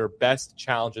us your best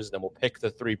challenges. Then we'll pick the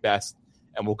 3 best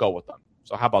and we'll go with them.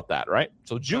 So how about that, right?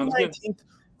 So June 19th,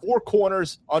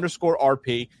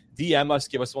 4corners_RP. DM us,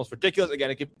 give us the most ridiculous. Again,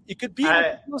 it could be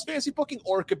ridiculous fantasy booking,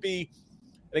 or it could be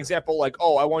an example like,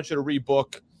 oh, I want you to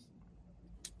rebook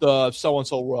the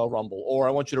so-and-so Royal Rumble, or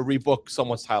I want you to rebook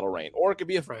someone's title reign. Or it could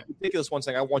be a ridiculous one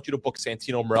saying, I want you to book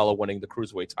Santino Marella winning the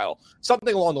Cruiserweight title.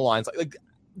 Something along the lines like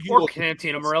or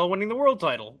Santino Marella winning the world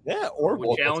title. Yeah, or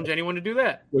would challenge anyone to do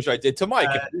that. Which I did to Mike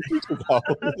a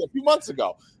few months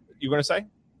ago. You going to say?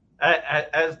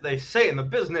 As they say in the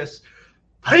business,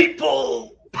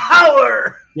 people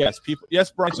power. Yes, people. Yes,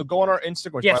 Brian. So go on our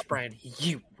Instagram. Yes, Brian.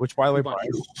 Which, by the way, Brian,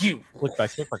 look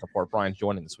like a part. Brian's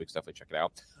joining this week. So definitely check it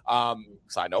out.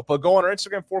 Side note, but go on our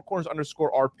Instagram,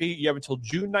 4corners_RP. You have until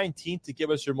June 19th to give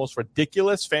us your most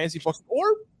ridiculous fantasy books,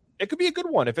 or it could be a good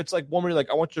one. If it's like one where you're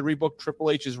like, I want you to rebook Triple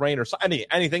H's reign or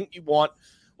anything you want,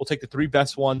 we'll take the 3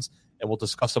 best ones and we'll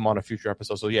discuss them on a future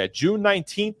episode. So yeah, June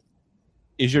 19th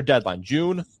is your deadline.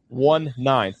 June 19,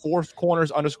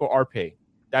 4corners_RP.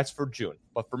 That's for June.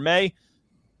 But for May,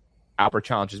 Albert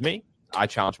challenges me, I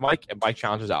challenge Mike, and Mike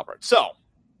challenges Albert. So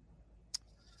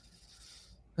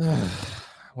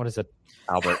what is it,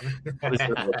 Albert? What is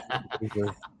it?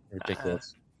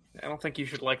 Ridiculous. I don't think you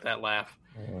should like that laugh.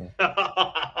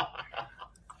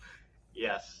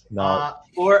 Yes. No.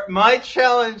 For my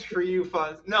challenge for you,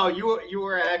 Fonz. No, you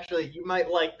were actually, you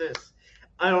might like this.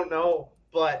 I don't know,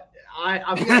 but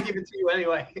I'm gonna give it to you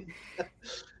anyway.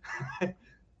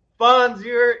 Fonz,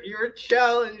 your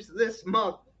challenge this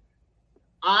month.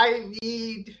 I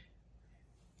need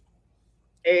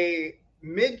a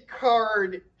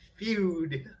mid-card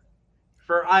feud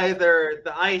for either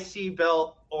the IC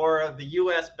belt or the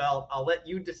US belt. I'll let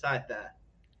you decide that.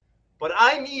 But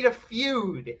I need a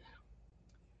feud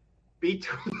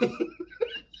between.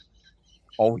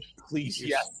 Oh, please,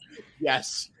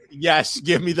 yes.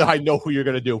 Give me I know who you're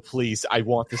gonna do. Please, I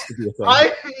want this to be a thing.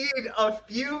 I need a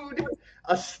feud,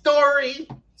 a story,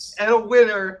 and a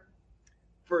winner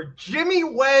for Jimmy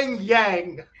Wang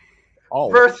Yang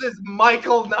versus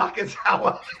Michael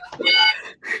Nakazawa.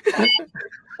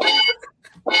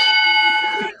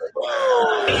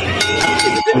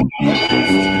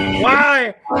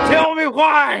 Why? Tell me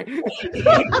why.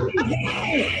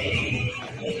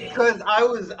 Because I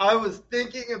was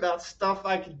thinking about stuff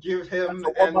I could give him,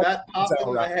 and that popped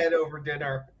in my head over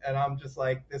dinner, and I'm just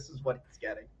like, this is what he's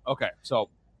getting. Okay, so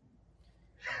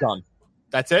done.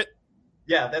 That's it?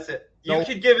 Yeah, that's it. You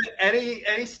could give it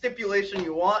any stipulation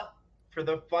you want for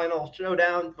the final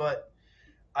showdown, but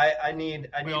I need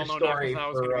a story.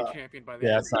 For, be champion by the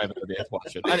yeah, end. it's not even the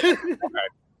question. Okay.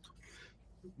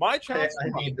 My chance. I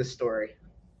need the story.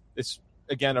 It's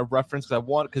again a reference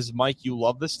because Mike, you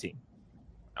love this team.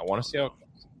 I want to see how it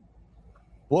goes.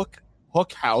 Book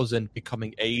Hookhausen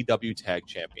becoming AEW Tag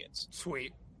Champions.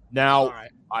 Sweet. Now,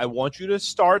 right. I want you to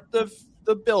start the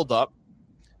build up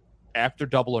after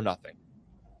Double or Nothing.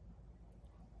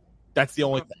 That's the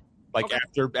only thing. Like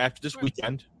after this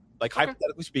weekend, like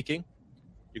hypothetically speaking,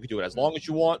 you can do it as long as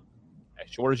you want, as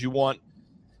short as you want,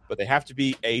 but they have to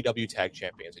be AEW Tag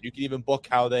Champions. And you can even book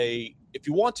how they, if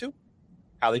you want to,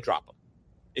 how they drop them.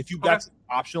 That's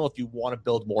optional if you want to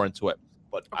build more into it.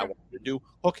 But I want you to do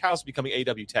Hookhouse becoming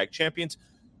AEW Tag Champions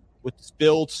with this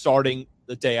build starting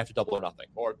the day after Double or Nothing,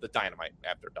 or the Dynamite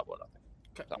after Double or Nothing.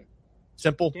 Okay. So,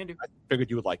 Simple. Can do. I figured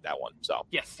you would like that one. So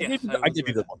Yes. I give you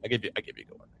a good one. I give you a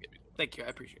good one. Thank you. I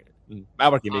appreciate it.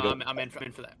 Albert, give me a good one. I'm in for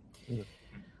that.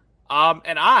 Mm-hmm.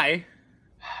 And I,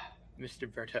 Mr.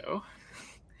 Berto,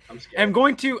 I'm scared. I'm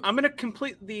going to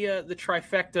complete the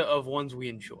trifecta of ones we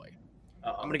enjoy.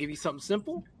 Uh-oh. I'm going to give you something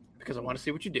simple because I want to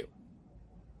see what you do.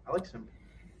 I like simple.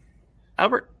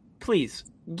 Albert, please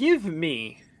give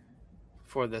me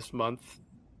for this month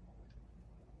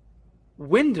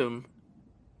Wyndham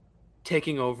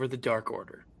taking over the Dark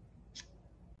Order.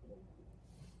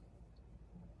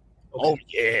 Okay. Oh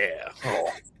yeah.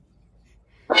 Oh.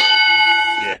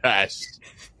 Yes.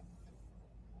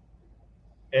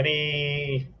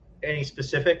 Any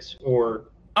specifics or?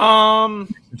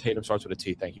 Tatum starts with a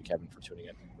T. Thank you, Kevin, for tuning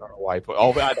in. I don't know why I put.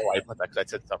 Oh, I know why I put that because I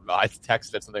said something. I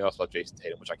texted something else about Jason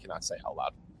Tatum, which I cannot say out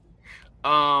loud.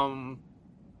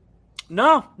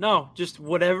 No, just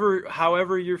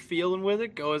however you're feeling with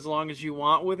it, go as long as you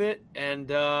want with it,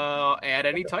 and add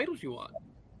any titles you want.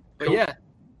 But Cool. yeah,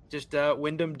 just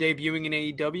Wyndham debuting in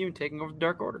AEW and taking over the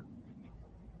Dark Order.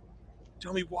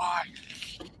 Tell me why.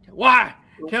 Why?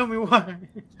 Tell me why.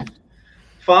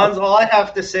 Fonz, all I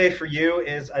have to say for you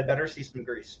is I better see some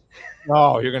grease.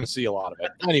 Oh, you're going to see a lot of it.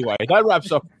 Anyway, that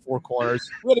wraps up Four Corners.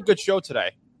 We had a good show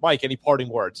today. Mike, any parting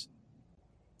words?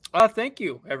 Thank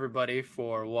you, everybody,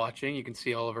 for watching. You can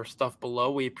see all of our stuff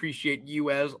below. We appreciate you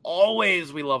as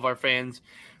always. We love our fans.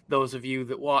 Those of you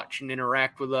that watch and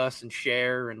interact with us and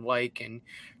share and like and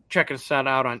checking us out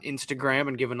on Instagram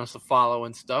and giving us a follow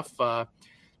and stuff.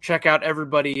 Check out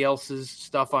everybody else's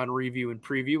stuff on Review and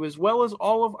Preview, as well as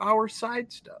all of our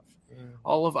side stuff.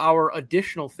 All of our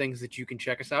additional things that you can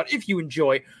check us out if you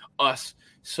enjoy us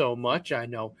so much. I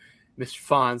know Mr.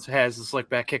 Fonz has the Slick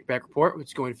Back Kickback Report, which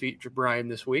is going to feature Brian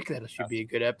this week. That should be a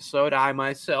good episode. I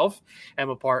myself am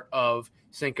a part of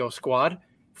Cinco Squad.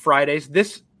 Fridays.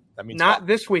 This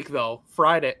week, though.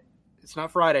 Friday. It's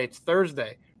not Friday. It's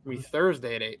Thursday. It'll be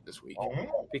Thursday at 8 this week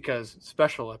because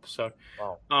special episode.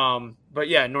 Wow. But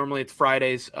yeah, normally it's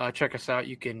Fridays. Check us out.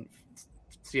 You can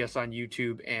see us on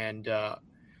YouTube and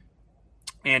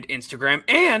Instagram.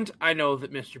 And I know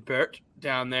that Mr. Bert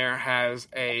down there has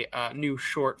a new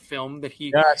short film that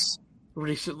he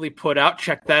recently put out.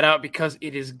 Check that out because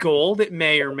it is gold. It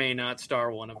may or may not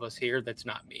star one of us here. That's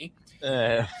not me.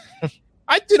 I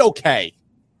did okay.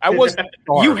 I was.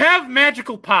 You have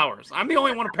magical powers. I'm the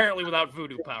only one apparently without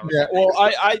voodoo powers. Yeah. Well,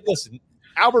 I listen.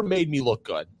 Albert made me look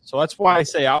good, so that's why I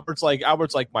say Albert's like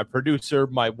my producer,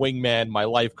 my wingman, my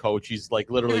life coach. He's like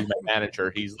literally my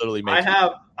manager. He's literally. I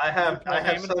have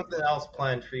something else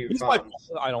planned for you.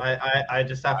 I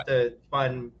just have to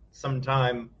find some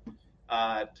time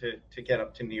to get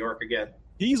up to New York again.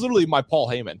 He's literally my Paul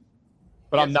Heyman,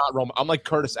 but yes. I'm not Roman. I'm like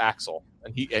Curtis Axel.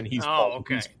 And he's Paul.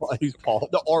 Okay. He's Paul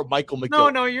or Michael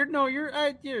McGill.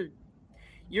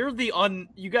 You're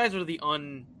you guys are the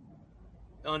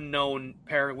unknown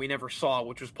pair we never saw,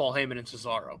 which was Paul Heyman and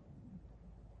Cesaro.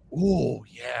 Oh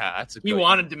yeah, that's a good. He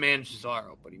wanted to manage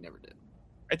Cesaro, but he never did.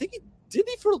 I think he did.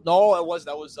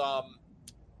 That was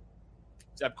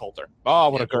Zeb Coulter. Oh,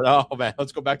 what a good. Oh man,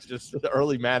 let's go back to just the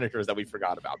early managers that we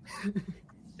forgot about.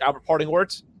 Albert, parting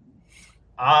words.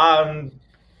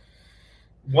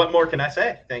 What more can I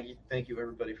say? Thank you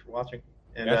everybody for watching,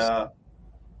 and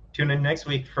tune in next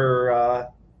week for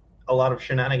a lot of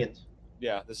shenanigans.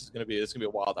 Yeah, this is gonna be a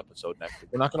wild episode next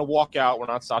week. We're not gonna walk out. We're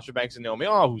not Sasha Banks and Naomi.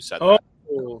 Oh, who said that?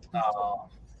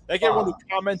 Thank you everyone who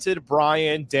commented.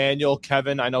 Brian, Daniel,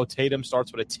 Kevin. I know Tatum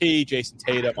starts with a T. Jason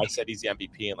Tatum. I said he's the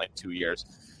MVP in like 2 years.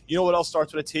 You know what else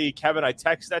starts with a T? Kevin, I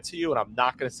text that to you, and I'm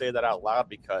not going to say that out loud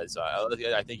because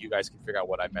I think you guys can figure out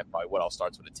what I meant by what else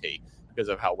starts with a T because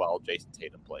of how well Jason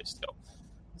Tatum plays, too.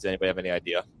 Does anybody have any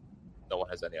idea? No one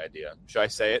has any idea. Should I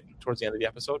say it towards the end of the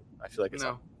episode? I feel like it's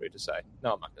not great to say.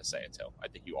 No, I'm not going to say it, too. I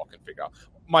think you all can figure out.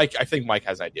 I think Mike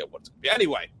has an idea of what it's going to be.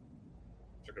 Anyway,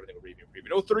 check everything with Review and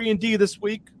Preview. 3 and D this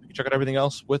week. You can check out everything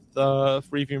else with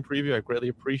Review and Preview. I greatly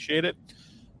appreciate it.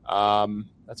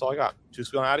 That's all I got.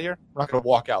 Just going out of here. We're not going to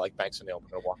walk out like Banks and Neal. We're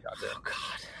going to walk out there. Oh,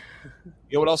 God.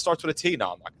 You know what else starts with a T?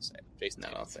 No, I'm not going to say it. Jason,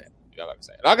 I'll say it. I'm not going to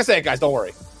say it. I'm not going to say it, guys. Don't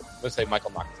worry. I'm going to say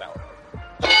Michael Knockens out.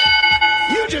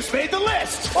 You just made the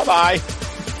list. Bye-bye.